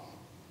problem.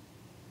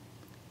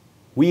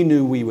 We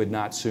knew we would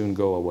not soon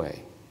go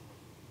away.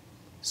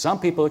 Some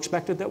people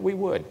expected that we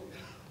would,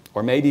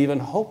 or maybe even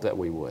hoped that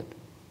we would.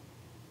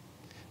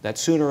 That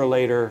sooner or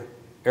later,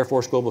 Air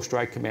Force Global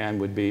Strike Command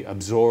would be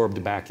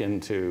absorbed back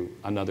into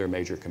another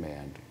major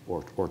command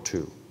or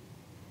two.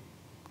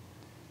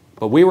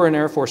 But we were an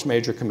Air Force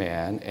Major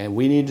Command, and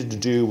we needed to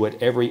do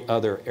what every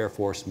other Air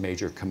Force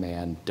Major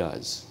Command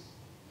does.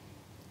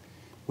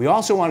 We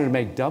also wanted to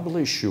make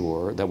doubly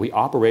sure that we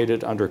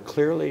operated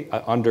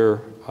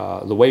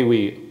the way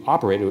we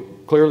operated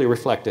clearly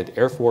reflected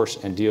Air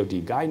Force and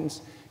DoD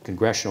guidance,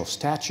 congressional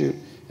statute,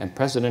 and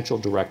presidential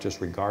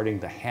directives regarding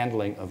the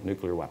handling of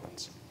nuclear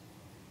weapons.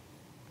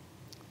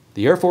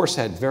 The Air Force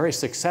had very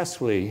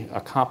successfully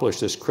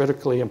accomplished this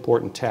critically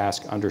important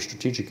task under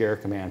Strategic Air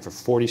Command for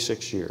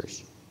 46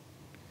 years.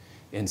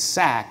 In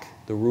SAC,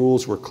 the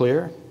rules were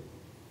clear,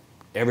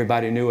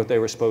 everybody knew what they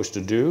were supposed to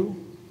do,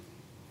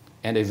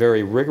 and a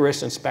very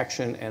rigorous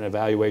inspection and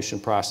evaluation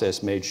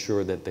process made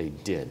sure that they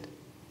did.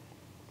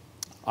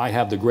 I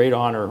have the great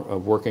honor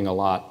of working a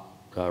lot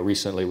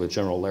recently with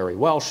General Larry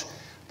Welsh,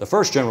 the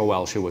first General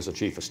Welsh who was a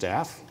Chief of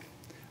Staff,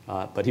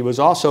 but he was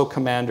also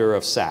commander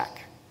of SAC.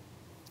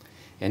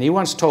 And he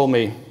once told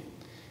me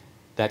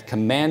that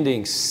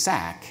commanding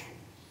SAC,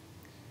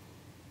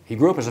 he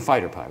grew up as a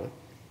fighter pilot,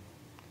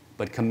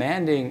 but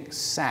commanding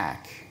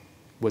SAC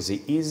was the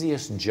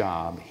easiest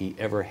job he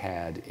ever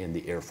had in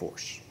the Air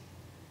Force.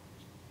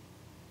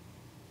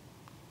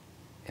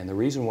 And the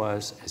reason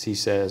was, as he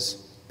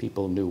says,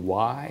 people knew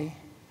why,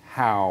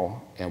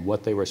 how, and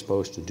what they were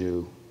supposed to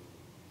do,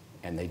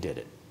 and they did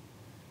it.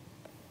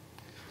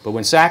 But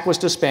when SAC was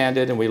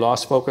disbanded and we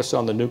lost focus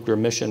on the nuclear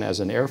mission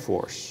as an Air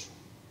Force,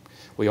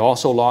 we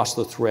also lost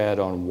the thread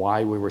on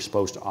why we were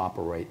supposed to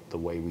operate the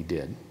way we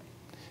did.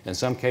 In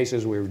some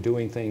cases, we were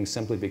doing things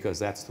simply because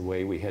that's the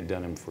way we had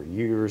done them for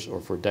years or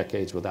for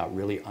decades without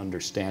really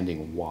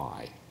understanding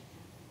why.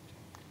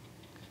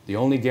 The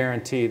only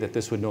guarantee that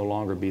this would no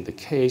longer be the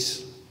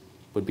case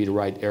would be to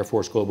write Air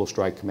Force Global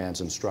Strike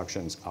Command's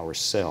instructions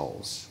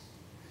ourselves.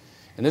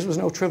 And this was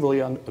no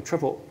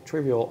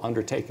trivial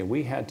undertaking.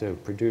 We had to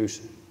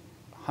produce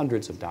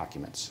hundreds of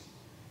documents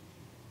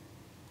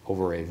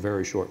over a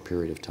very short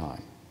period of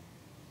time.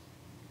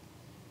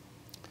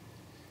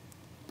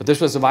 But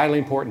this was a vitally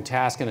important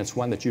task, and it's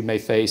one that you may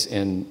face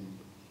in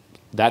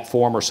that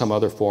form or some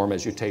other form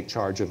as you take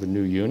charge of a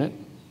new unit.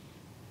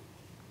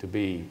 To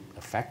be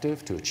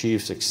effective, to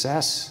achieve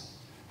success,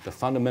 the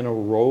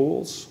fundamental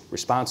roles,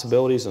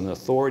 responsibilities, and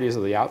authorities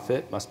of the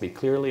outfit must be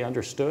clearly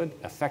understood,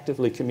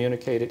 effectively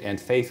communicated, and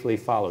faithfully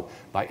followed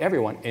by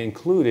everyone,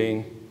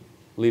 including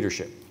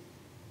leadership.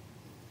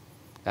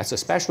 That's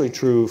especially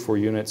true for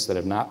units that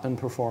have not been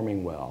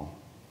performing well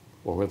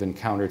or have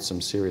encountered some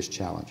serious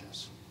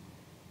challenges.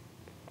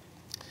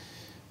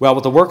 Well,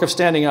 with the work of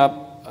standing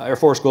up Air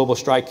Force Global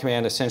Strike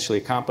Command essentially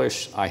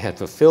accomplished, I had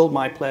fulfilled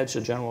my pledge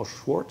to General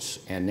Schwartz,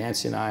 and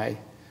Nancy and I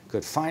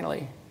could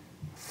finally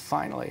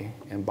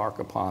embark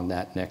upon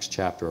that next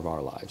chapter of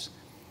our lives.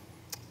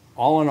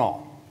 All in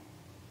all,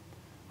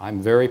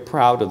 I'm very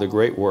proud of the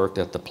great work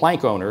that the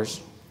plank owners,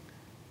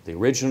 the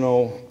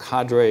original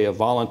cadre of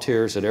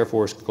volunteers at Air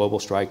Force Global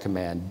Strike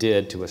Command,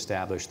 did to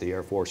establish the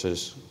Air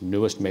Force's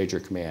newest major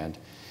command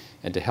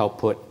and to help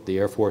put the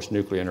Air Force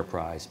nuclear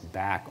enterprise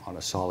back on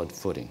a solid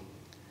footing.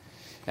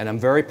 And I'm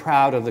very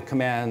proud of the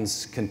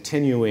command's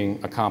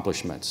continuing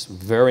accomplishments,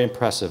 very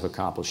impressive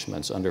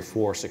accomplishments under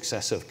 4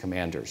 successive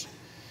commanders.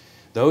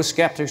 Those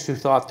skeptics who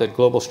thought that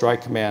Global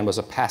Strike Command was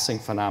a passing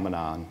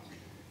phenomenon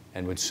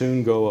and would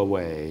soon go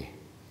away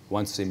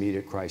once the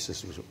immediate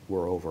crises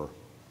were over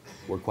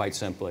were quite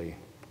simply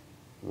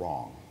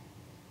wrong.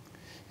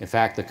 In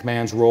fact, the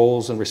command's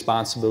roles and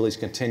responsibilities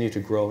continue to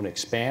grow and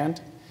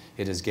expand.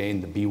 It has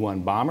gained the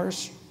B-1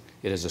 bombers.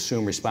 It has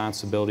assumed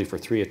responsibility for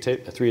 3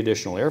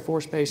 additional Air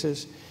Force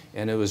bases,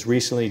 and it was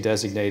recently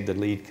designated the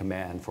lead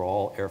command for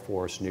all Air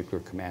Force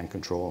nuclear command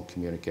control and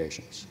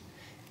communications.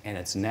 And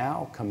it's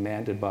now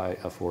commanded by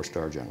a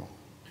 4-star general.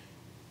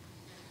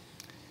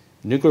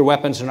 Nuclear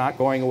weapons are not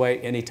going away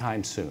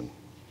anytime soon.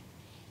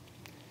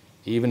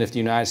 Even if the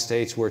United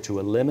States were to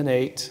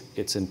eliminate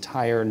its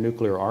entire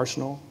nuclear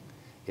arsenal,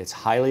 it's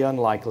highly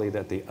unlikely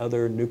that the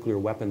other nuclear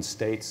weapon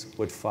states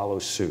would follow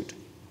suit.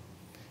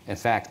 In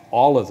fact,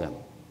 all of them,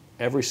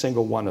 every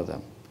single one of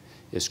them,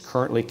 is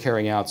currently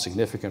carrying out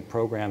significant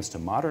programs to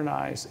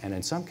modernize and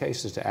in some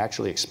cases to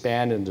actually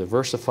expand and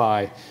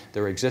diversify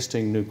their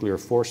existing nuclear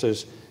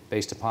forces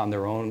based upon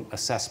their own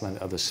assessment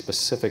of the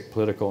specific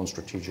political and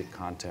strategic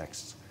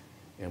contexts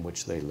in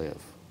which they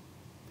live.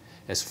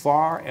 As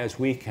far as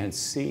we can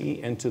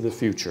see into the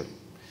future,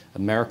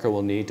 America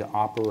will need to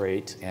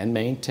operate and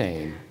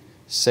maintain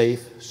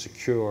safe,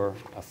 secure,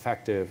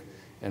 effective,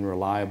 and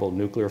reliable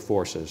nuclear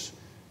forces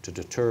to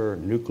deter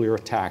nuclear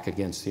attack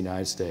against the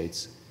United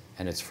States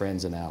and its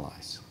friends and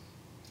allies.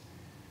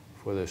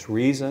 For this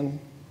reason,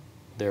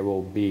 there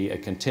will be a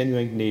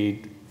continuing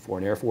need for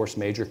an Air Force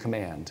Major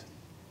Command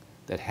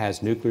that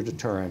has nuclear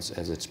deterrence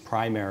as its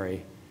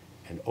primary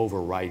and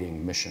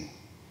overriding mission.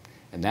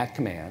 And that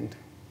command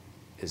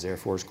is Air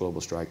Force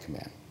Global Strike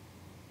Command.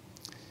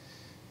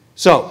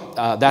 So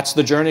that's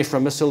the journey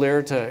from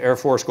Missileer to Air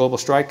Force Global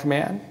Strike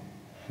Command.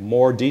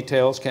 More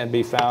details can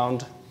be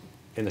found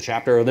in the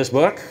chapter of this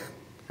book,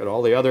 and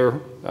all the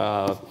other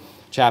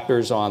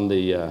chapters on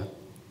the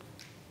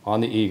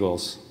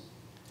Eagles.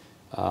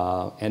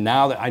 And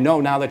now that I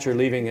know now that you're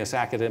leaving this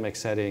academic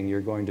setting,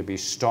 you're going to be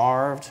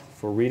starved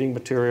for reading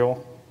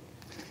material,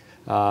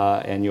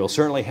 and you'll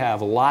certainly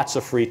have lots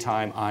of free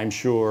time, I'm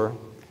sure,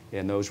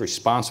 in those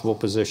responsible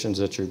positions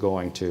that you're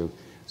going to.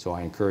 So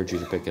I encourage you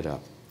to pick it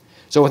up.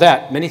 So with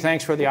that, many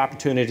thanks for the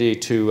opportunity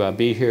to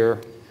be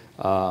here.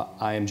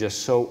 I am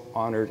just so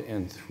honored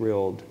and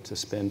thrilled to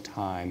spend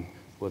time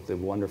with the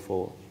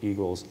wonderful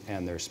Eagles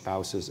and their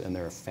spouses and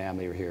their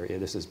family here.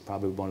 This is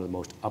probably one of the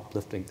most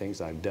uplifting things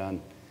I've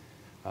done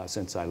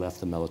since I left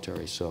the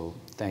military. So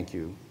thank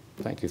you.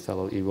 Thank you,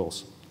 fellow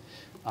Eagles.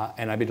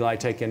 And I'd be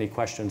delighted to take any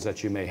questions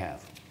that you may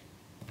have.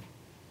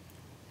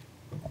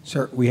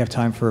 Sir, we have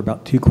time for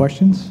about 2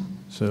 questions.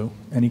 So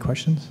any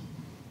questions?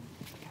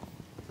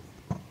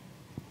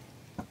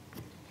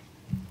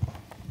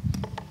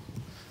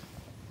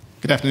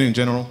 Good afternoon,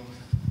 General.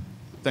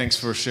 Thanks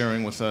for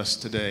sharing with us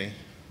today.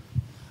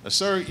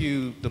 Sir,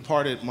 you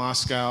departed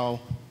Moscow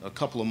a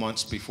couple of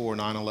months before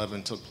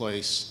 9/11 took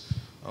place.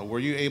 Were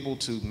you able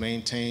to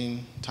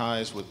maintain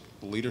ties with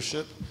the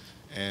leadership?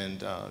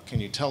 And can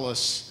you tell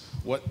us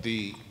what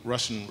the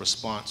Russian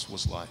response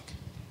was like?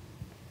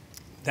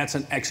 That's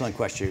an excellent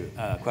question.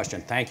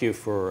 Thank you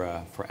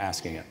for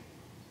asking it.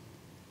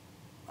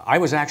 I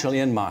was actually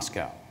in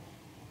Moscow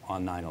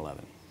on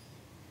 9/11.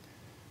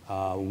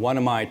 One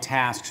of my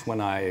tasks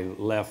when I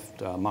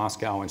left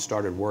Moscow and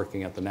started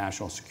working at the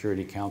National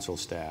Security Council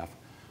staff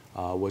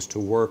was to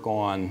work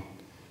on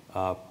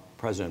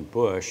President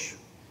Bush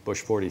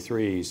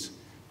 43's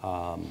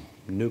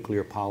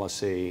nuclear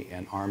policy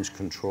and arms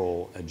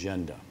control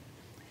agenda.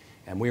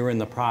 And we were in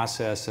the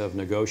process of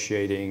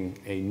negotiating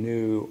a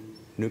new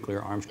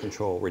nuclear arms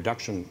control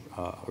reduction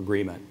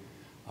agreement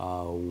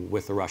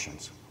with the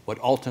Russians. What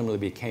ultimately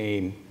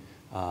became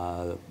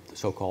the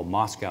so-called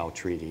Moscow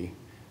Treaty,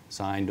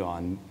 signed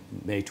on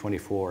May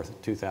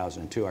 24th,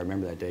 2002. I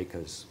remember that day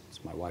because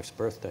it's my wife's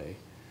birthday.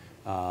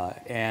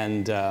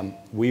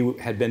 We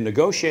had been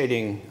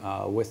negotiating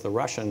with the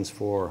Russians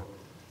for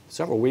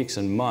several weeks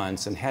and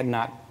months and had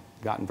not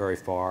gotten very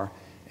far.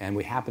 And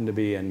we happened to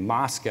be in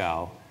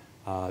Moscow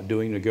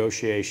doing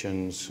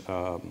negotiations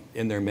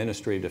in their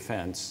Ministry of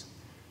Defense.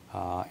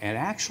 And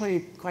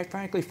actually, quite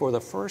frankly, for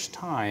the first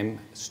time,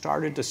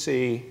 started to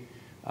see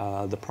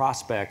the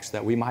prospects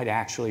that we might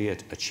actually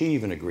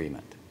achieve an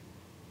agreement.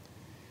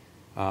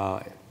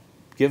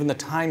 Given the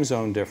time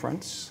zone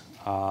difference,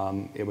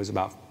 it was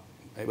about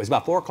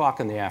 4 o'clock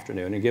in the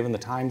afternoon, and given the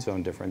time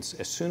zone difference,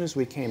 as soon as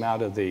we came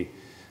out of the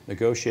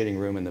negotiating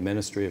room in the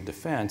Ministry of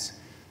Defense,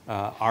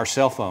 our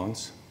cell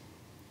phones,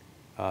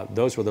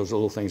 those were those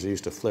little things that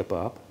used to flip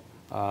up,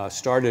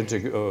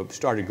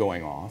 started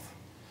going off,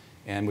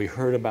 and we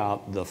heard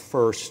about the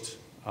first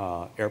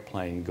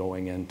airplane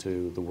going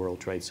into the World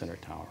Trade Center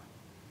tower.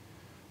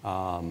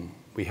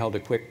 We held a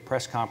quick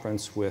press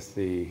conference with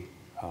the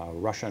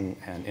Russian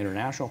and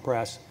international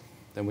press.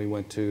 Then we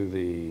went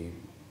to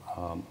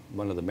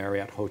one of the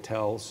Marriott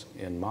hotels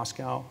in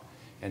Moscow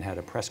and had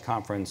a press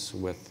conference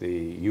with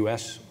the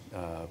U.S.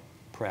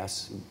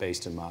 Press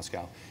based in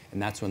Moscow.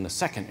 And that's when the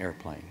second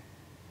airplane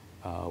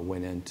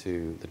went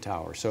into the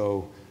tower.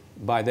 So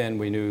by then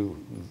we knew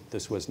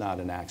this was not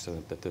an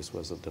accident, that this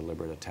was a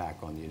deliberate attack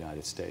on the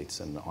United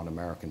States and on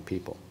American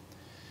people.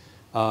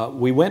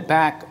 We went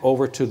back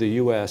over to the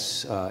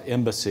U.S.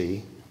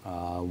 Embassy,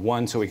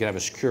 one, so we could have a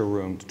secure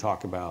room to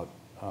talk about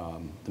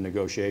the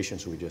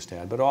negotiations we just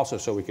had, but also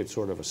so we could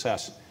sort of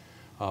assess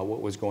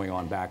what was going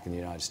on back in the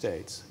United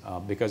States.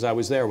 Because I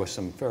was there with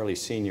some fairly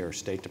senior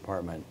State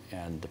Department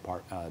and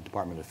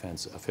Department of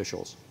Defense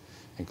officials,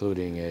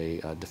 including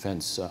a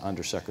Defense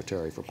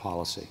Undersecretary for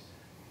Policy.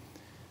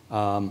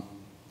 While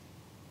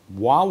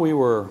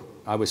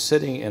I was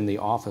sitting in the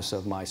office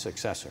of my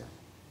successor,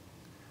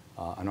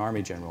 an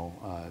Army General,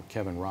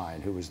 Kevin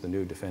Ryan, who was the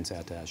new Defense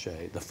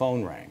Attaché, the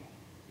phone rang.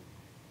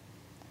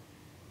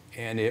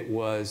 And it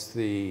was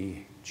the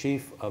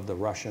chief of the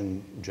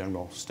Russian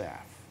General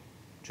Staff,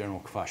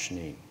 General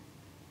Kvashnin.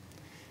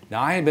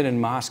 Now, I had been in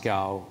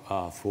Moscow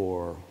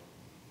for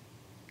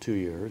 2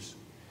 years,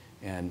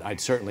 and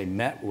I'd certainly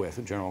met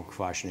with General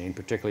Kvashnyin,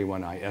 particularly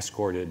when I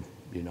escorted,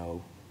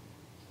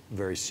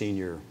 very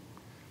senior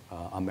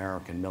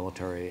American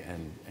military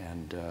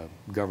and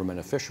government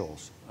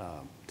officials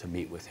to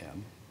meet with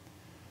him.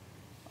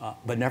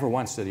 But never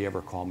once did he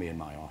ever call me in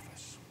my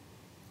office.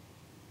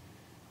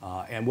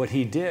 And what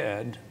he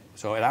did,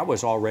 so that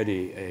was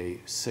already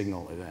a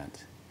signal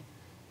event.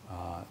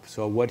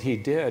 So what he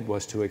did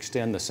was to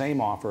extend the same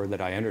offer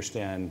that I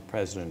understand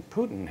President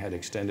Putin had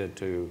extended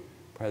to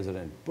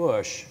President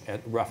Bush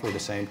at roughly the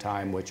same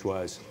time, which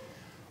was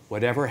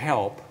whatever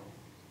help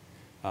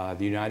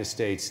the United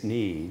States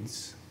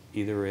needs,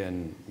 either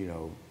in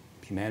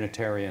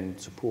humanitarian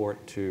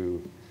support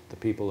to the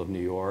people of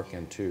New York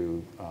and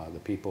to the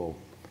people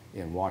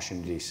in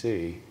Washington,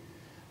 D.C.,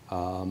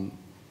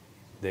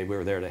 they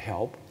were there to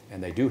help,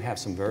 and they do have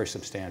some very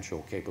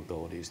substantial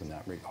capabilities in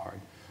that regard,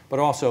 but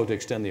also to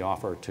extend the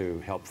offer to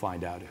help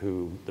find out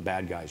who the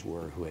bad guys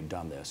were who had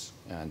done this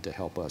and to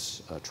help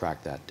us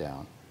track that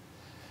down.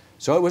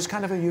 So it was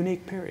kind of a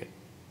unique period.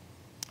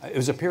 It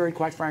was a period,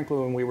 quite frankly,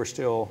 when we were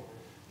still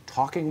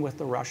talking with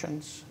the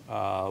Russians.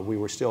 We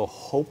were still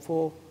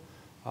hopeful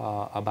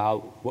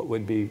about what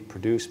would be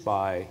produced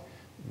by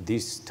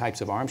these types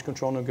of arms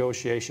control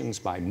negotiations,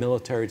 by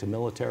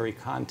military-to-military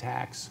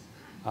contacts.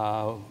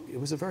 It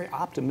was a very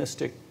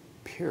optimistic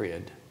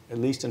period, at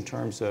least in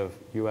terms of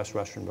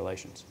U.S.-Russian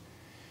relations.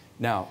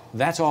 Now,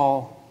 that's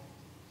all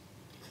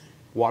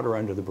water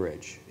under the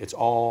bridge. It's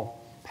all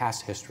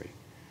past history.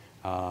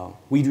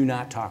 We do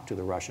not talk to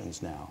the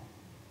Russians now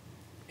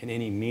in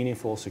any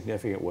meaningful,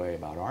 significant way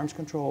about arms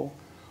control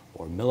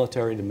or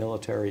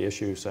military-to-military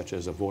issues such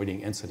as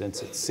avoiding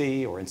incidents at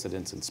sea or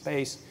incidents in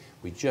space.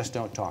 We just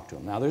don't talk to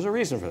them. Now, there's a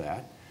reason for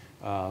that.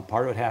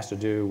 Part of it has to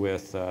do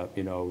with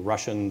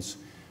Russians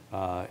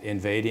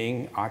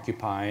invading,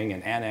 occupying,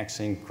 and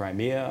annexing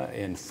Crimea,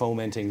 and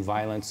fomenting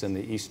violence in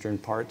the eastern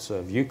parts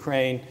of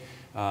Ukraine,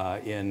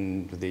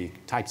 in the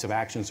types of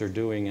actions they're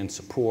doing in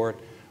support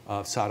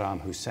of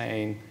Saddam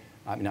Hussein,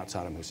 not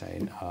Saddam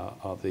Hussein,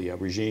 of the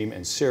regime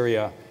in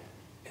Syria,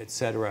 et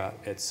cetera,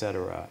 et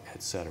cetera,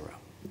 et cetera.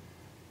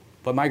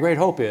 But my great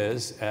hope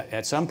is,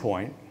 at some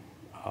point,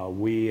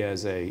 we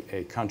as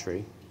a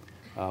country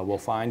will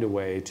find a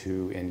way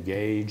to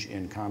engage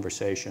in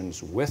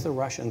conversations with the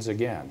Russians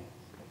again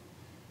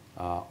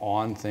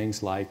on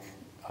things like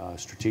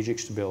strategic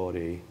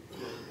stability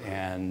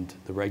and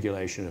the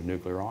regulation of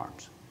nuclear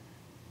arms.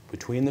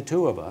 Between the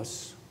two of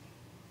us,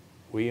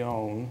 we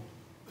own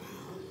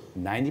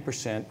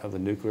 90% of the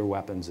nuclear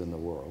weapons in the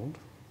world.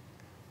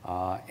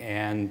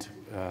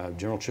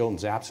 General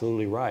Chilton's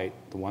absolutely right.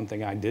 The one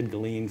thing I did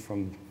glean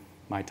from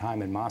my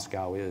time in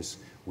Moscow is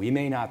we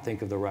may not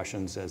think of the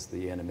Russians as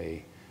the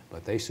enemy,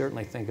 but they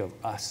certainly think of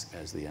us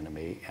as the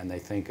enemy, and they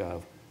think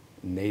of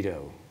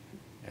NATO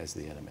as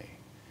the enemy.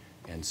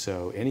 And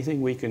so anything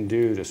we can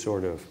do to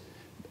sort of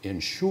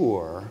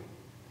ensure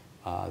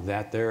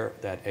that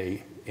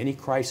any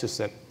crisis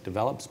that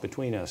develops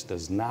between us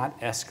does not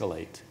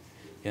escalate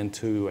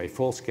into a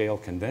full-scale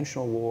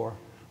conventional war,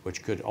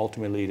 which could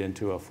ultimately lead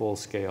into a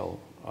full-scale,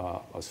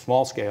 a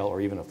small-scale, or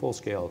even a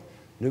full-scale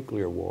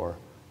nuclear war,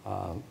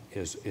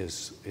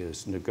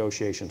 is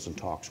negotiations and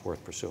talks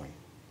worth pursuing.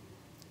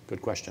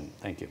 Good question.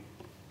 Thank you.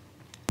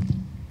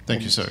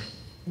 Thank you, sir.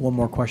 One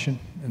more question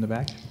in the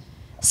back.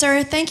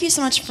 Sir, thank you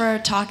so much for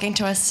talking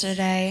to us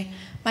today.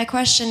 My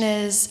question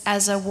is,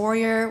 as a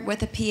warrior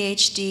with a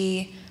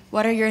PhD,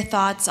 what are your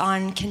thoughts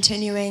on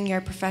continuing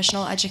your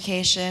professional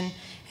education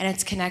and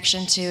its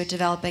connection to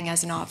developing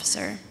as an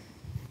officer?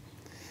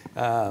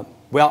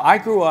 Well, I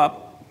grew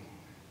up,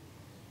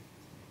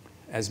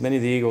 as many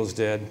of the Eagles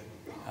did,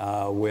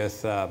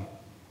 with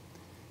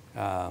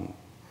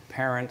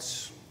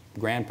parents,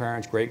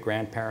 grandparents,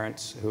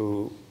 great-grandparents,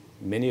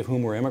 many of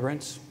whom were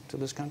immigrants to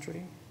this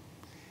country,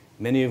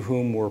 many of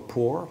whom were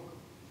poor.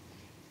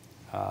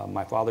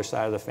 My father's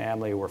side of the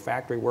family were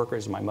factory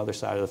workers. My mother's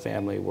side of the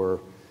family were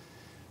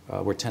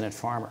tenant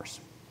farmers.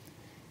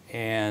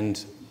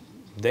 And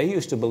they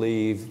used to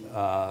believe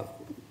that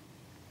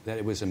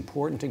it was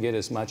important to get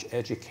as much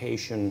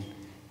education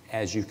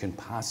as you can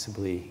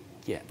possibly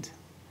get.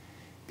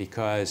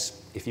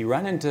 Because if you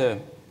run into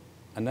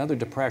another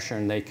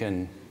depression, they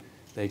can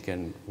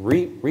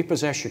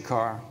repossess your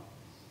car,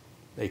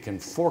 they can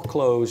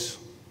foreclose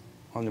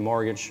on the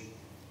mortgage,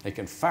 they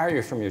can fire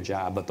you from your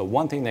job, but the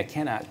one thing they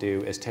cannot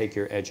do is take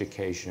your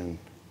education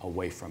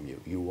away from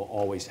you. You will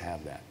always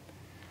have that.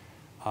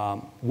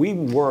 We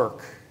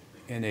work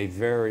in a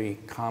very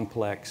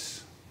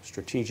complex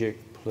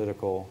strategic,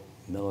 political,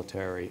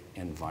 military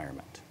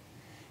environment.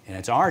 And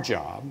it's our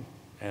job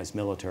as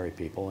military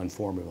people and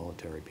former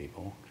military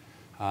people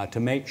to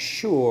make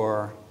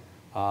sure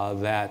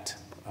that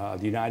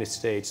the United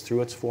States,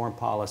 through its foreign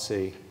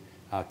policy,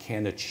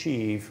 can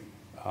achieve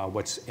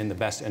what's in the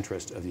best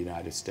interest of the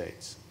United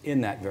States in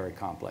that very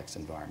complex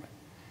environment.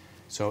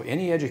 So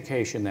any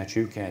education that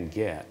you can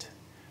get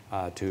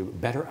to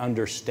better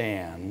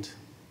understand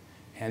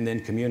and then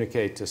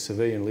communicate to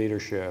civilian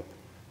leadership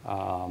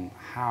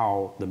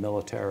how the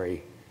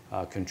military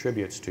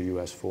contributes to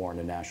U.S. foreign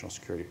and national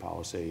security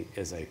policy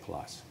is a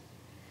plus.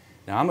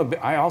 Now,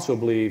 I also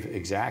believe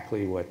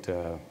exactly what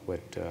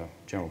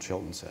General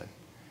Chilton said.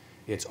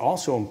 It's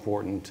also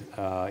important,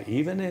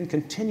 even in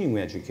continuing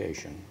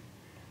education,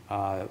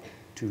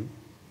 to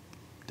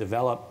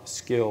develop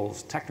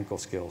skills, technical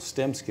skills,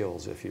 STEM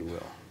skills, if you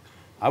will.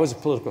 I was a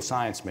political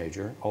science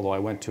major, although I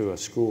went to a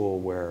school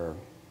where,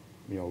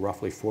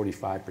 roughly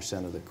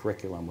 45% of the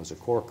curriculum was a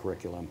core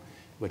curriculum,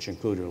 which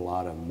included a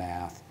lot of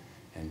math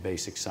and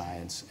basic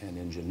science and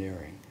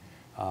engineering.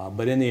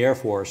 But in the Air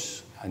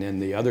Force and in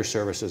the other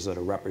services that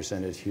are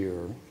represented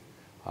here,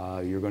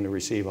 you're going to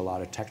receive a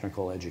lot of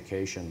technical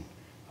education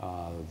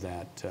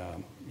that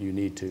you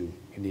need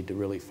to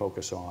really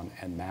focus on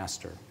and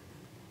master.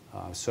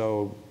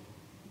 So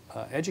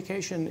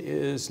education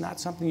is not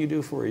something you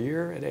do for a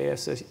year at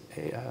ACSC,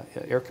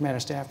 Air Command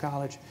and Staff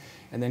College,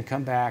 and then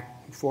come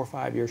back 4 or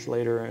 5 years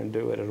later and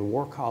do it at a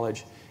war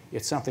college.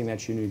 It's something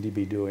that you need to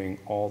be doing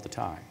all the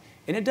time.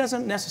 And it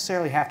doesn't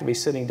necessarily have to be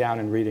sitting down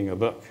and reading a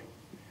book.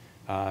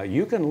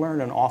 You can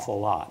learn an awful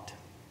lot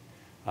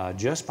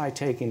just by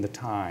taking the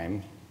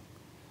time,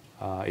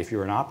 if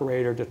you're an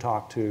operator, to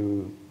talk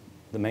to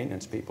the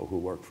maintenance people who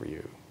work for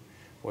you,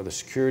 or the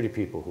security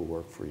people who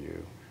work for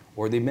you,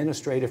 or the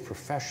administrative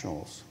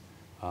professionals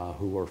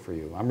who work for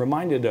you. I'm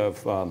reminded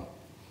of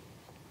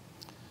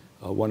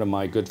one of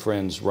my good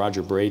friends,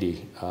 Roger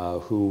Brady,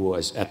 who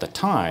was, at the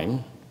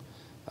time,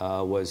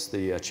 was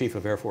the Chief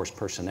of Air Force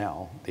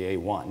Personnel, the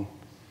A1,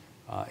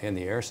 in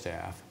the Air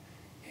Staff.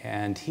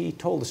 And he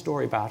told a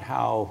story about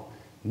how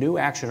new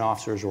action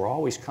officers were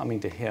always coming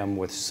to him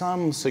with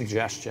some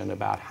suggestion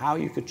about how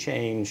you could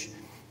change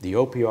the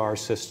OPR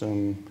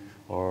system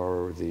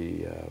or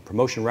the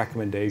promotion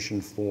recommendation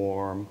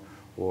form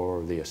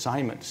or the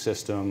assignment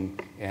system,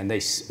 and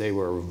they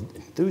were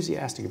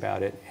enthusiastic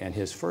about it, and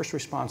his first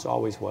response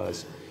always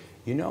was,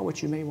 you know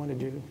what you may want to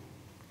do?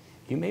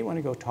 You may want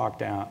to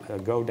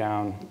go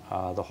down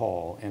the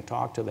hall and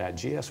talk to that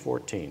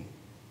GS-14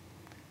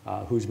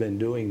 who's been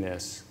doing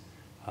this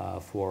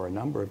for a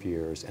number of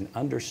years and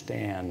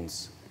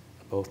understands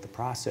both the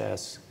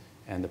process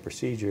and the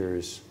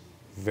procedures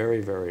very,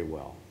 very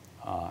well.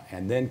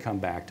 And then come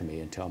back to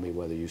me and tell me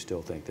whether you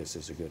still think this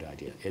is a good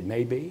idea. It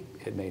may be,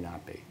 it may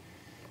not be.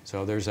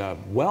 So there's a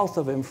wealth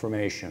of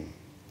information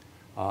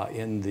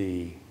in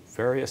the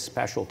various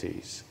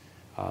specialties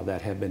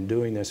that have been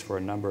doing this for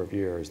a number of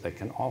years that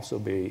can also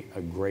be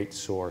a great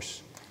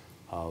source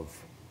of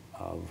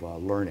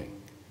learning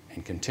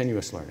and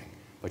continuous learning.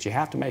 But you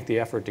have to make the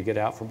effort to get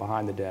out from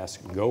behind the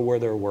desk, go where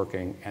they're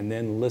working, and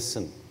then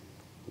listen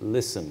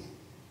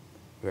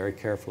very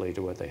carefully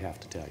to what they have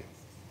to tell you.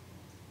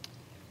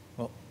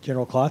 Well,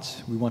 General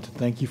Klotz, we want to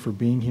thank you for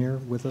being here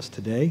with us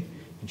today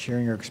and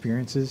sharing your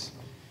experiences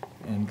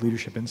and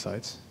leadership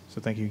insights.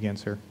 So thank you again,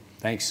 sir.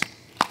 Thanks.